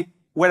for me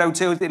where I would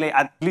say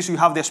at least you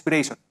have the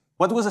aspiration.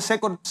 What was the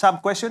second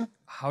sub-question?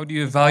 How do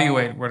you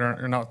evaluate whether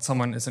or not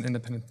someone is an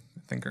independent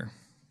thinker?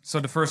 So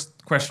the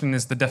first question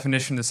is the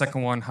definition. The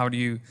second one, how do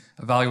you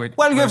evaluate?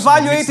 Well, you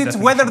evaluate it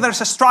whether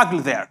there's a struggle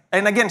there.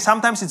 And again,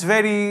 sometimes it's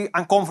very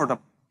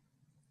uncomfortable.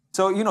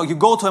 So, you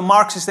go to a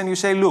Marxist and you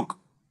say, look,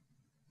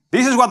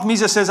 this is what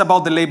Mises says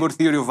about the labor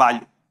theory of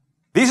value.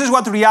 This is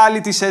what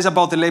reality says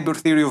about the labor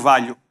theory of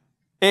value.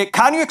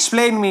 Can you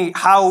explain me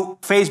how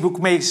Facebook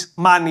makes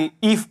money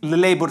if the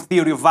labor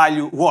theory of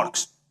value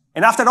works?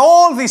 And after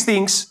all these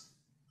things,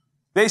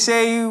 they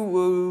say,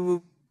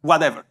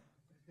 whatever.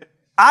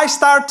 I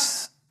start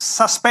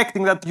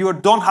suspecting that you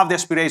don't have the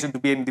aspiration to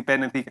be an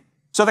independent thinker.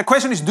 So the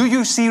question is, do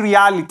you see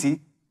reality?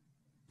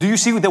 Do you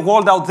see the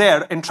world out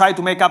there and try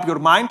to make up your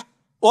mind?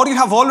 Or you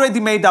have already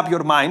made up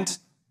your mind,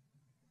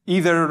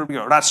 either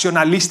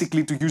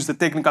rationalistically, to use the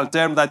technical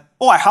term, that,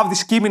 I have this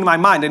scheme in my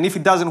mind, and if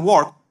it doesn't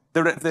work,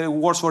 the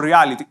worse for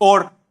reality.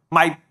 Or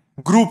my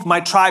group,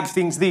 my tribe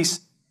thinks this.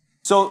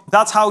 So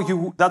that's how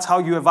you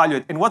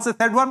evaluate. And what's the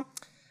third one?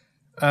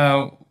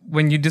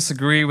 When you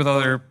disagree with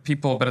other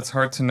people, but it's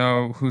hard to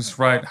know who's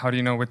right, how do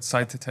you know which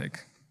side to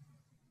take?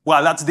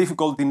 Well, that's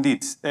difficult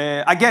indeed.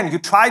 Again, you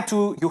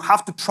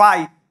have to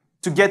try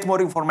to get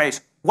more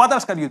information. What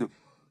else can you do?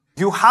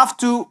 You have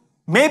to,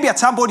 maybe at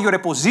some point you're in a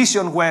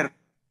position where,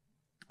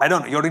 I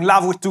don't know, you're in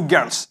love with two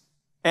girls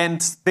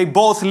and they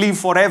both live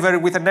forever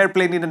with an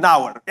airplane in an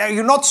hour.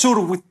 You're not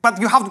sure, but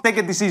you have to take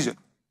a decision.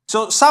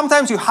 So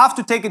sometimes you have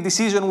to take a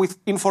decision with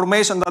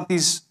information that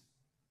is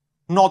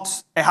not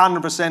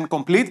 100%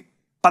 complete.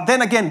 But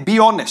then again, be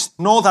honest.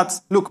 Know that,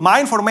 look,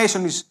 my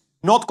information is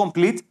not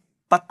complete,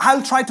 but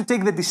I'll try to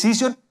take the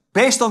decision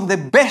based on the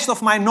best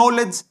of my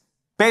knowledge,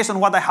 based on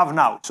what I have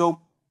now. So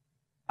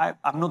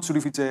I'm not sure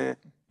if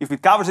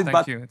it covers it,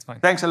 Thank you, it's fine.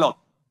 Thanks a lot.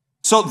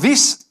 So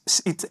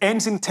it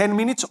ends in 10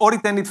 minutes, or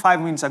it ended 5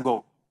 minutes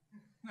ago?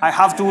 I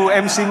have to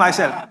MC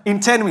myself. In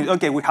 10 minutes.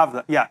 Okay, we have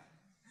that. Yeah.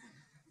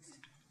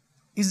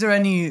 Is there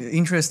any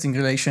interesting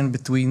relation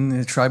between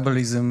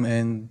tribalism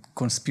and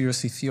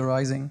conspiracy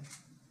theorizing?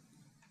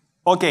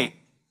 Okay,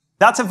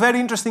 that's a very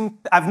interesting.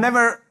 I've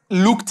never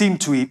looked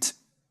into it,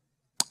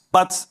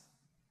 but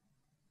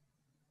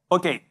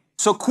okay.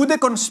 So could a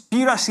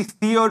conspiracy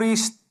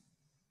theorist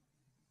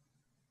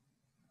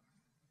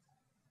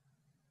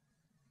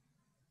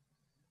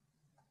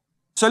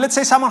So let's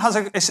say someone has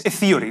a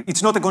theory.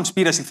 It's not a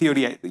conspiracy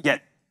theory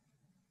yet.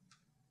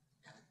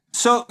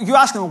 So you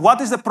ask them,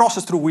 what is the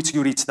process through which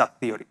you reach that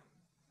theory?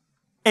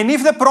 And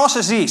if the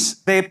process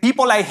is the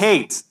people I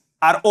hate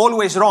are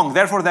always wrong,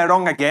 therefore they're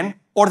wrong again,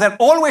 or they're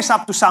always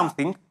up to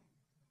something,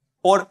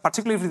 or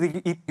particularly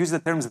if they use the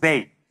terms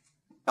they.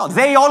 No,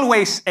 they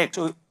always act.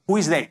 So who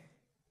is they?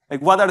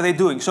 Like, what are they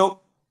doing? So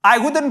I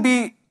wouldn't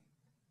be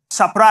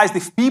surprised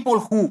if people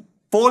who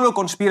follow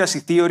conspiracy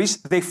theories,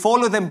 they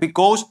follow them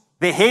because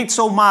they hate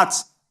so much,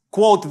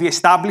 quote, the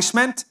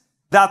establishment,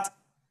 that,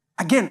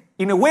 again,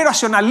 in a way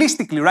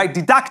rationalistically, right,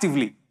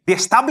 deductively, the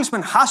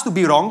establishment has to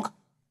be wrong.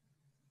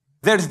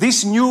 There's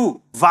this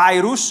new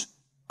virus.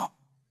 Oh,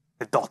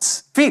 the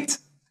dots fit.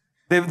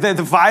 The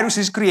virus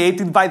is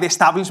created by the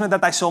establishment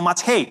that I so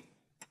much hate.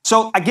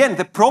 So, again,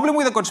 the problem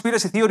with the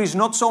conspiracy theory is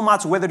not so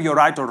much whether you're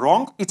right or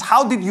wrong, it's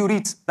how did you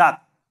reach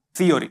that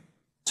theory.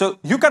 So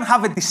you can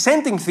have a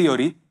dissenting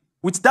theory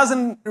which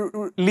doesn't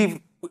live,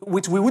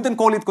 which we wouldn't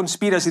call it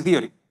conspiracy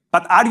theory.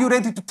 But are you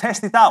ready to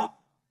test it out?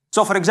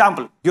 So, for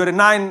example, you're a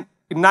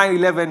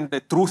 9/11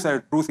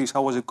 truthies,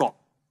 how was it called?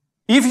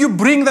 If you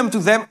bring them to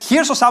them,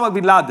 here's Osama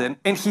bin Laden,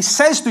 and he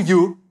says to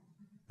you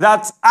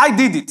that I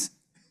did it,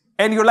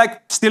 and you're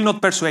like, still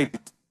not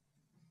persuaded.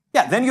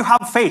 Yeah, then you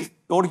have faith,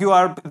 or you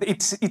are,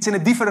 it's in a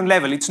different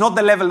level. It's not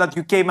the level that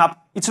you came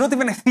up, it's not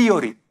even a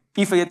theory,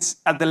 if it's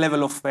at the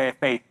level of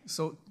faith.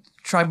 So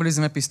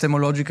tribalism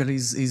epistemologically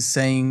is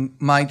saying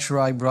my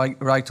tribe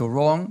right or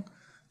wrong.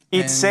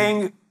 It's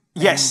saying,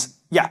 yes,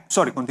 yeah,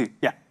 sorry, continue,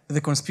 yeah.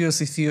 The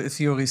conspiracy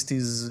theorist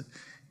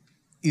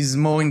is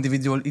more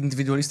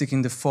individualistic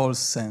in the false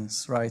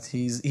sense, right?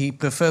 He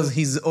prefers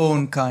his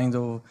own kind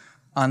of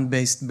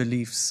unbased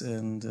beliefs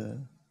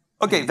and...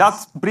 Okay,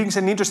 that brings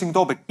an interesting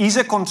topic. Is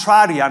a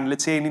contrarian,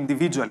 let's say, an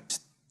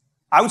individualist?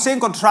 I would say a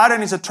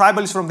contrarian is a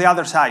tribalist from the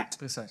other side.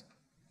 Precisely.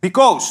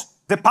 Because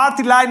the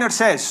party liner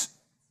says,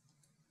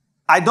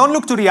 I don't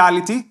look to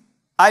reality,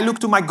 I look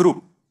to my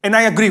group, and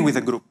I agree with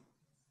the group.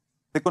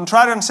 The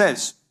contrarian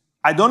says,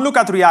 I don't look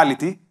at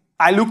reality,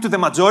 I look to the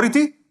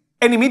majority,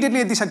 and immediately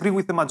I disagree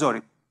with the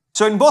majority.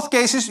 So in both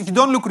cases, you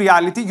don't look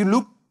reality, you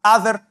look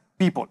other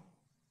people.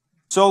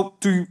 So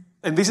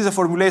and this is a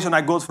formulation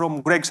I got from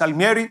Greg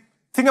Salmieri,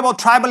 think about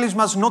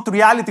tribalism as not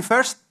reality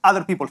first,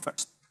 other people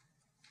first.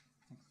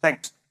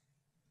 Thanks.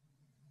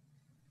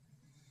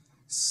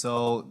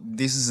 So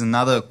this is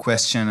another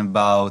question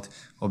about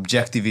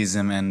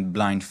objectivism and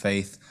blind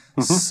faith.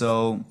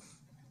 So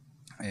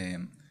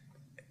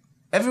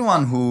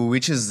everyone who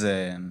reaches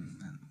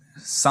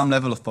some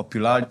level of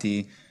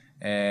popularity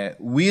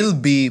will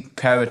be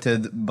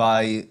parroted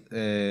by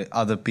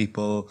other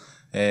people.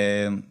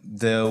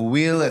 They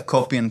will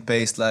copy and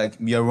paste like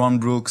Yaron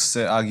Brooks'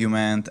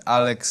 argument,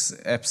 Alex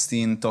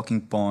Epstein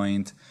talking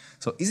point.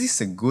 So is this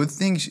a good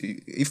thing?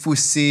 If we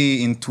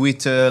see in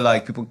Twitter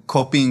like people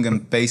copying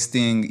and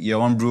pasting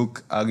Yaron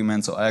Brook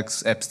arguments or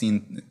Alex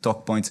Epstein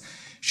talk points,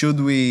 should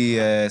we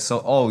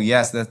oh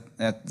yes,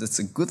 that's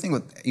a good thing,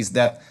 but is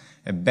that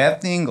a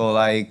bad thing? Or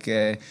like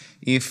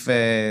if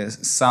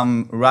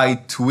some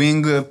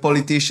right-wing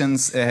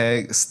politicians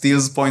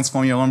steals points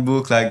from Yaron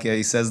Brook, like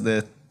he says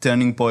the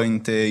Turning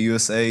Point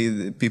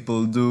USA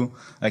people do,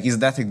 like is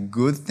that a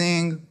good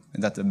thing?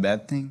 Is that a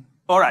bad thing?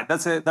 All right,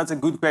 that's a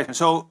good question.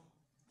 So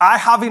I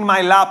have in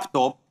my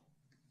laptop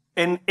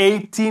an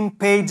 18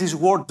 pages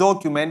Word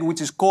document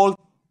which is called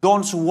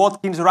Don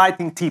Watkins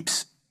Writing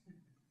Tips.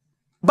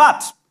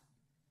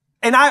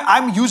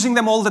 I'm using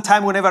them all the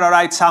time whenever I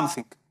write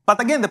something.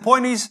 But again, the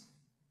point is,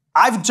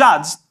 I've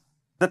judged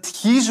that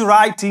his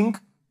writing,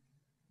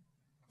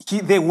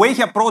 the way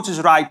he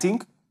approaches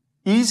writing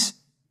is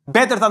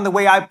better than the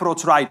way I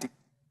approach writing.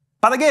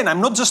 But again, I'm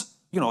not just,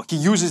 he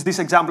uses this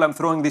example, I'm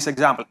throwing this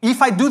example.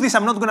 If I do this,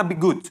 I'm not going to be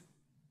good.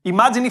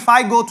 Imagine if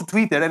I go to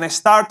Twitter and I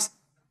start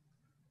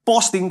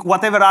posting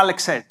whatever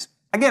Alex says.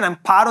 Again, I'm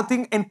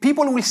parroting and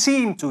people will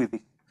see into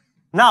it.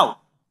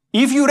 Now,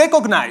 if you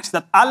recognize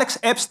that Alex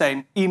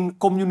Epstein in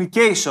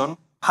communication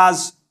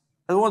has,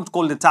 I don't want to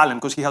call it a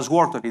talent because he has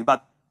worked on it,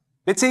 but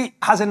let's say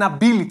has an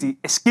ability,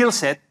 a skill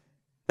set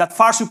that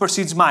far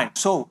supersedes mine.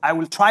 So I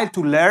will try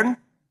to learn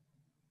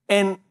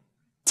and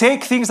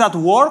take things that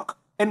work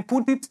and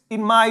put it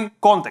in my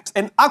context.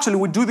 And actually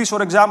we do this,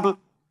 for example,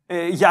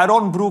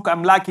 Yaron Brook,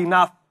 I'm lucky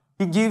enough,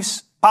 he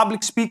gives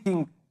public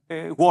speaking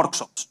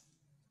workshops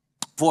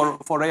for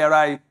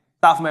ARI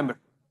staff members.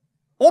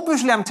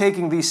 Obviously, I'm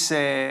taking this,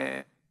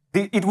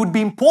 it would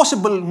be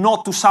impossible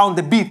not to sound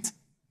a bit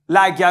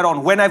like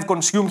Yaron when I've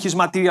consumed his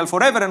material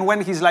forever and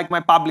when he's like my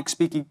public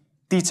speaking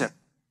teacher.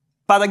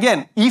 But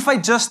again, if I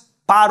just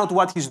parrot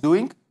what he's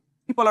doing,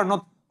 people are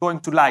not going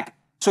to like it.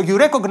 So you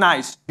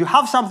recognize, you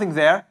have something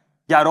there,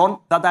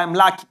 Yaron, that I'm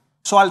lucky.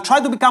 So I'll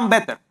try to become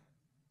better.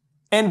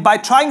 And by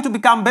trying to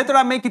become better,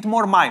 I make it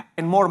more mine,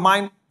 and more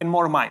mine, and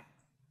more mine.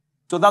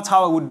 So that's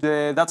how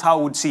I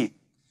would see it.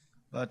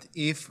 But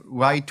if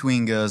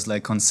right-wingers,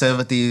 like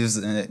conservatives,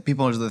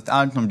 people that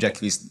aren't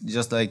objectivists,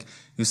 just like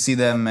you see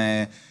them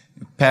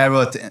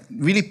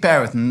really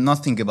parrot,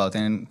 not think about it,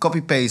 and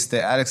copy-paste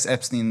Alex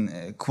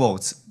Epstein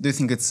quotes, do you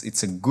think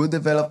it's a good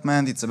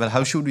development? It's about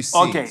how should we see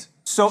it? Okay,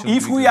 so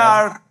if we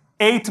are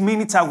 8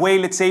 minutes away,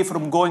 let's say,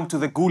 from going to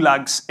the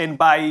gulags, and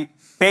by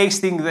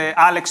pasting the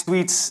Alex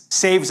tweets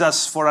saves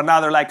us for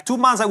another 2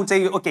 months, I would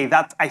say, okay,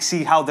 that I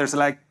see how there's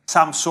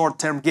some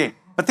short-term gain.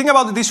 But think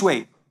about it this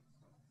way.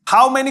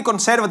 How many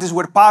conservatives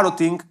were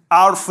parroting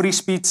our free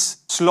speech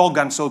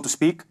slogan, so to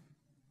speak,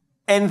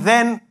 and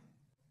then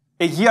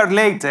a year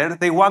later,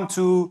 they want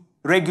to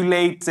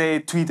regulate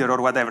Twitter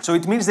or whatever. So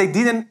it means they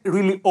didn't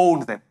really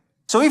own them.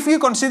 So if you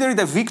consider it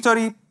a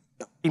victory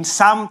in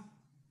some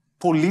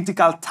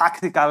political,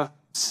 tactical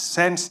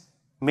sense,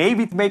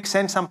 maybe it makes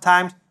sense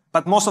sometimes,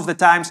 but most of the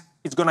times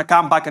it's going to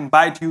come back and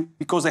bite you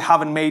because they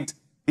haven't made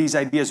these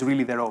ideas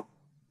really their own.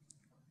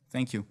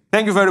 Thank you.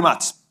 Thank you very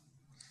much.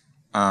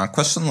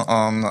 Question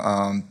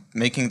on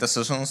making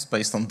decisions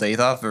based on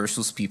data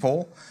versus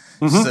people.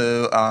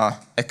 So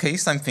a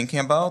case I'm thinking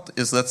about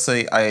is, let's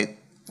say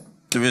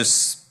there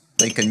is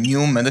a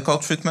new medical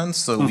treatment,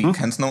 so we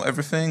can't know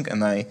everything,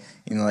 and I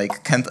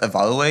can't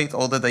evaluate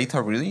all the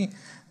data really.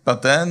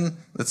 But then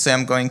let's say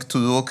I'm going to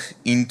look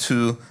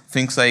into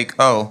things like,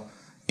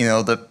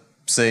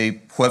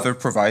 say whoever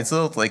provides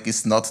it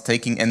is not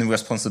taking any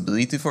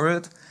responsibility for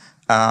it,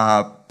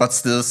 but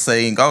still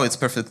saying, it's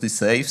perfectly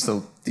safe.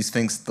 So these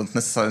things don't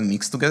necessarily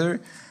mix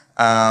together.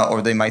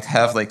 Or they might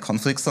have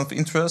conflicts of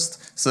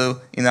interest.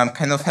 So I'm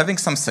kind of having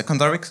some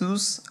secondary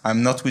clues.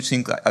 I'm not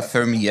reaching a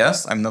firm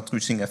yes, I'm not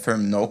reaching a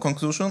firm no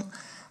conclusion.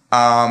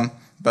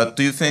 But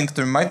do you think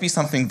there might be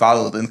something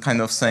valid in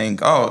kind of saying,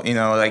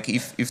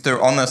 if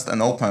they're honest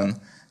and open,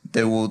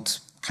 they would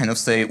kind of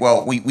say,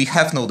 well, we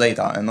have no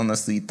data, and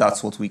honestly,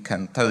 that's what we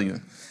can tell you.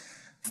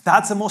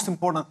 That's the most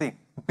important thing.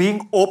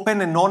 Being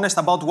open and honest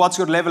about what's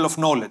your level of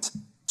knowledge.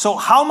 So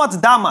how much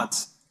damage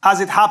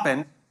has it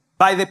happened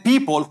by the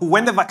people who,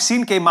 when the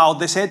vaccine came out,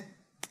 they said,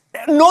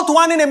 not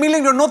 1 in a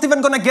million, you're not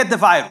even going to get the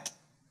virus.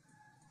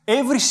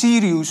 Every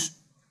serious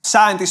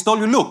scientist told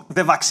you, look,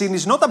 the vaccine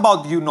is not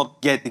about you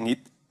not getting it,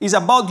 it's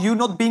about you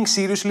not being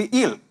seriously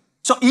ill.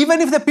 So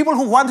even if the people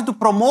who wanted to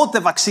promote the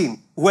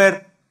vaccine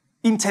were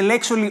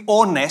intellectually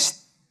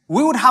honest,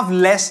 we would have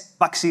less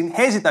vaccine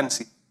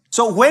hesitancy.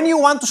 So when you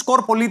want to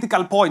score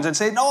political points and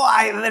say, no,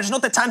 there's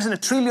not a chance in 1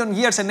 trillion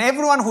years, and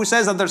everyone who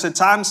says that there's a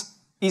chance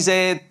is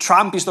a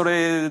Trumpist or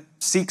a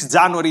 6th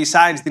January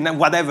scientist,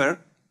 whatever,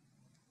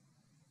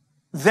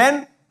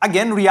 then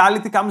again,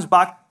 reality comes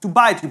back to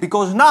bite you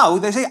because now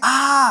they say,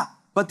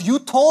 but you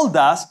told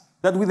us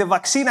that with the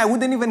vaccine I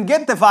wouldn't even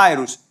get the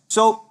virus.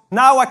 So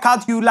now I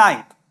caught you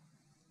lying.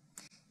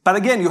 But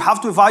again, you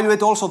have to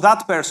evaluate also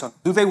that person.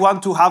 Do they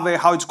want to have a,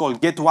 how it's called,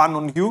 get one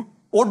on you?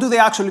 Or do they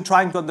actually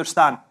trying to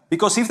understand?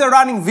 Because if they're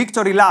running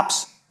victory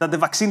laps that the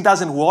vaccine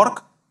doesn't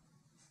work,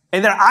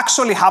 and they're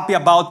actually happy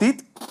about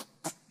it,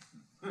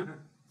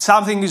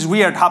 something is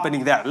weird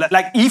happening there.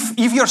 Like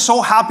if you're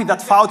so happy that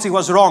Fauci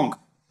was wrong,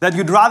 that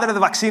you'd rather the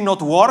vaccine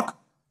not work,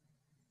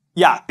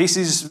 yeah, this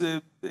is,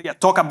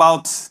 talk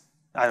about,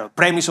 I don't know,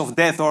 premise of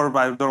death, or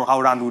I don't know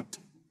how Rand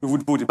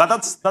would put it. But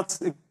that's.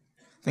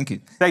 Thank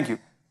you. Thank you.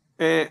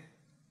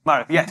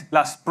 Marek,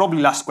 yes,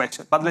 probably last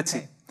question, but let's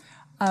see.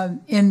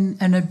 In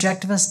an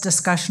objectivist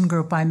discussion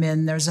group I'm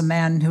in, there's a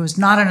man who is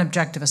not an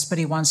objectivist, but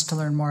he wants to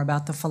learn more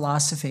about the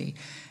philosophy.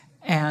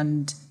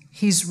 And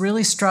he's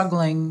really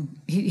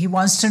struggling. He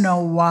wants to know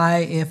why,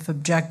 if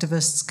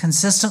objectivists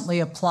consistently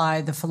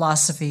apply the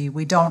philosophy,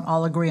 we don't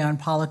all agree on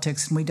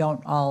politics and we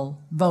don't all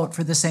vote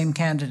for the same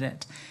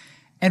candidate.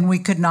 And we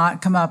could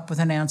not come up with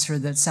an answer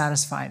that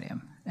satisfied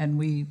him. And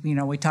we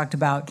talked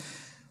about,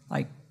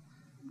 like,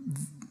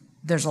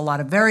 there's a lot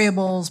of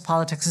variables,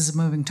 politics is a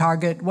moving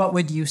target. What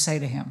would you say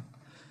to him?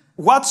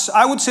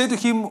 I would say to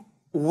him,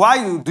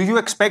 why do you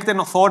expect an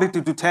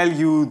authority to tell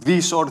you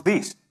this or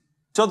this?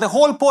 So the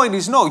whole point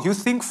is, no, you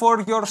think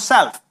for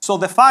yourself. So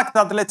the fact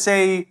that, let's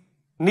say,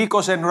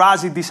 Nikos and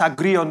Razi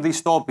disagree on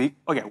this topic,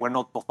 okay, we're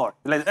not authority.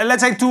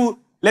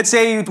 Let's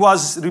say it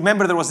was,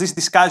 remember there was this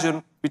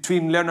discussion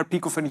between Leonard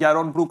Peikoff and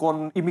Yaron Brook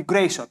on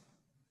immigration.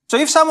 So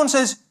if someone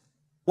says,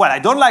 well, I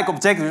don't like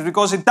objectives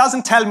because it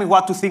doesn't tell me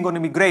what to think on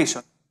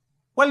immigration,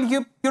 well,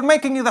 you're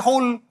making the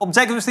whole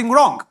objective thing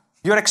wrong.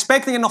 You're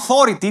expecting an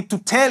authority to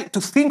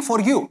think for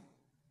you.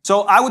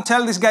 So I would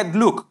tell this guy,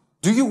 look,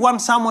 do you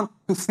want someone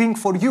to think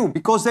for you?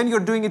 Because then you're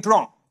doing it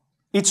wrong.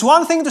 It's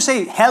one thing to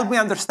say, help me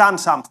understand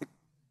something.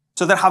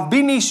 So there have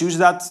been issues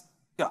that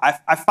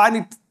I find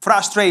it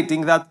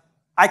frustrating that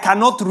I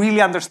cannot really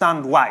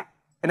understand why.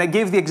 And I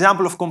gave the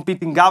example of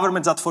competing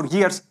governments that for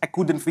years I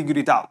couldn't figure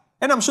it out.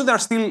 And I'm sure there are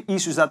still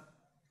issues that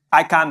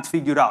I can't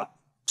figure out.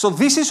 So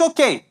this is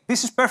okay.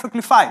 This is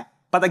perfectly fine.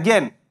 But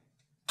again,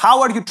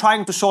 how are you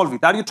trying to solve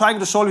it? Are you trying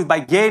to solve it by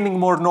gaining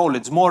more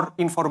knowledge, more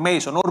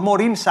information, or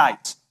more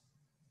insights?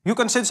 You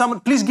can say to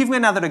someone, please give me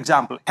another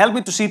example. Help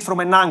me to see it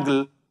from an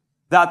angle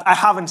that I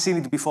haven't seen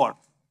it before.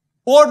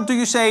 Or do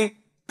you say,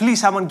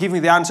 please someone give me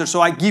the answer so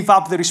I give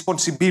up the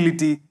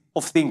responsibility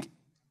of thinking?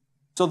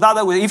 So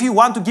that way, if you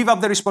want to give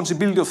up the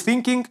responsibility of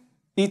thinking,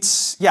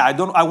 it's,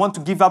 I want to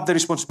give up the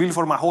responsibility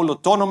for my whole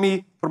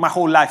autonomy, for my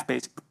whole life,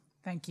 basically.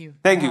 Thank you.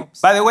 Thank you.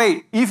 By the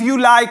way, if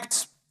you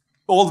liked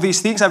all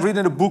these things, I've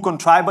written a book on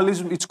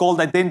tribalism. It's called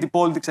Identity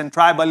Politics and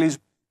Tribalism,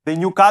 The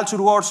New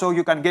Culture War, so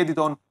you can get it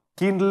on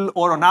Kindle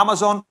or on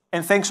Amazon.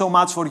 And thanks so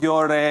much for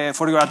your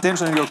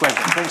attention and your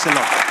questions. Thanks a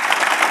lot.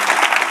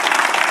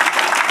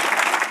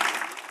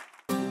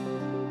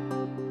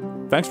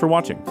 Thanks for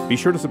watching. Be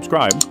sure to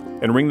subscribe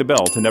and ring the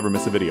bell to never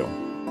miss a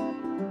video.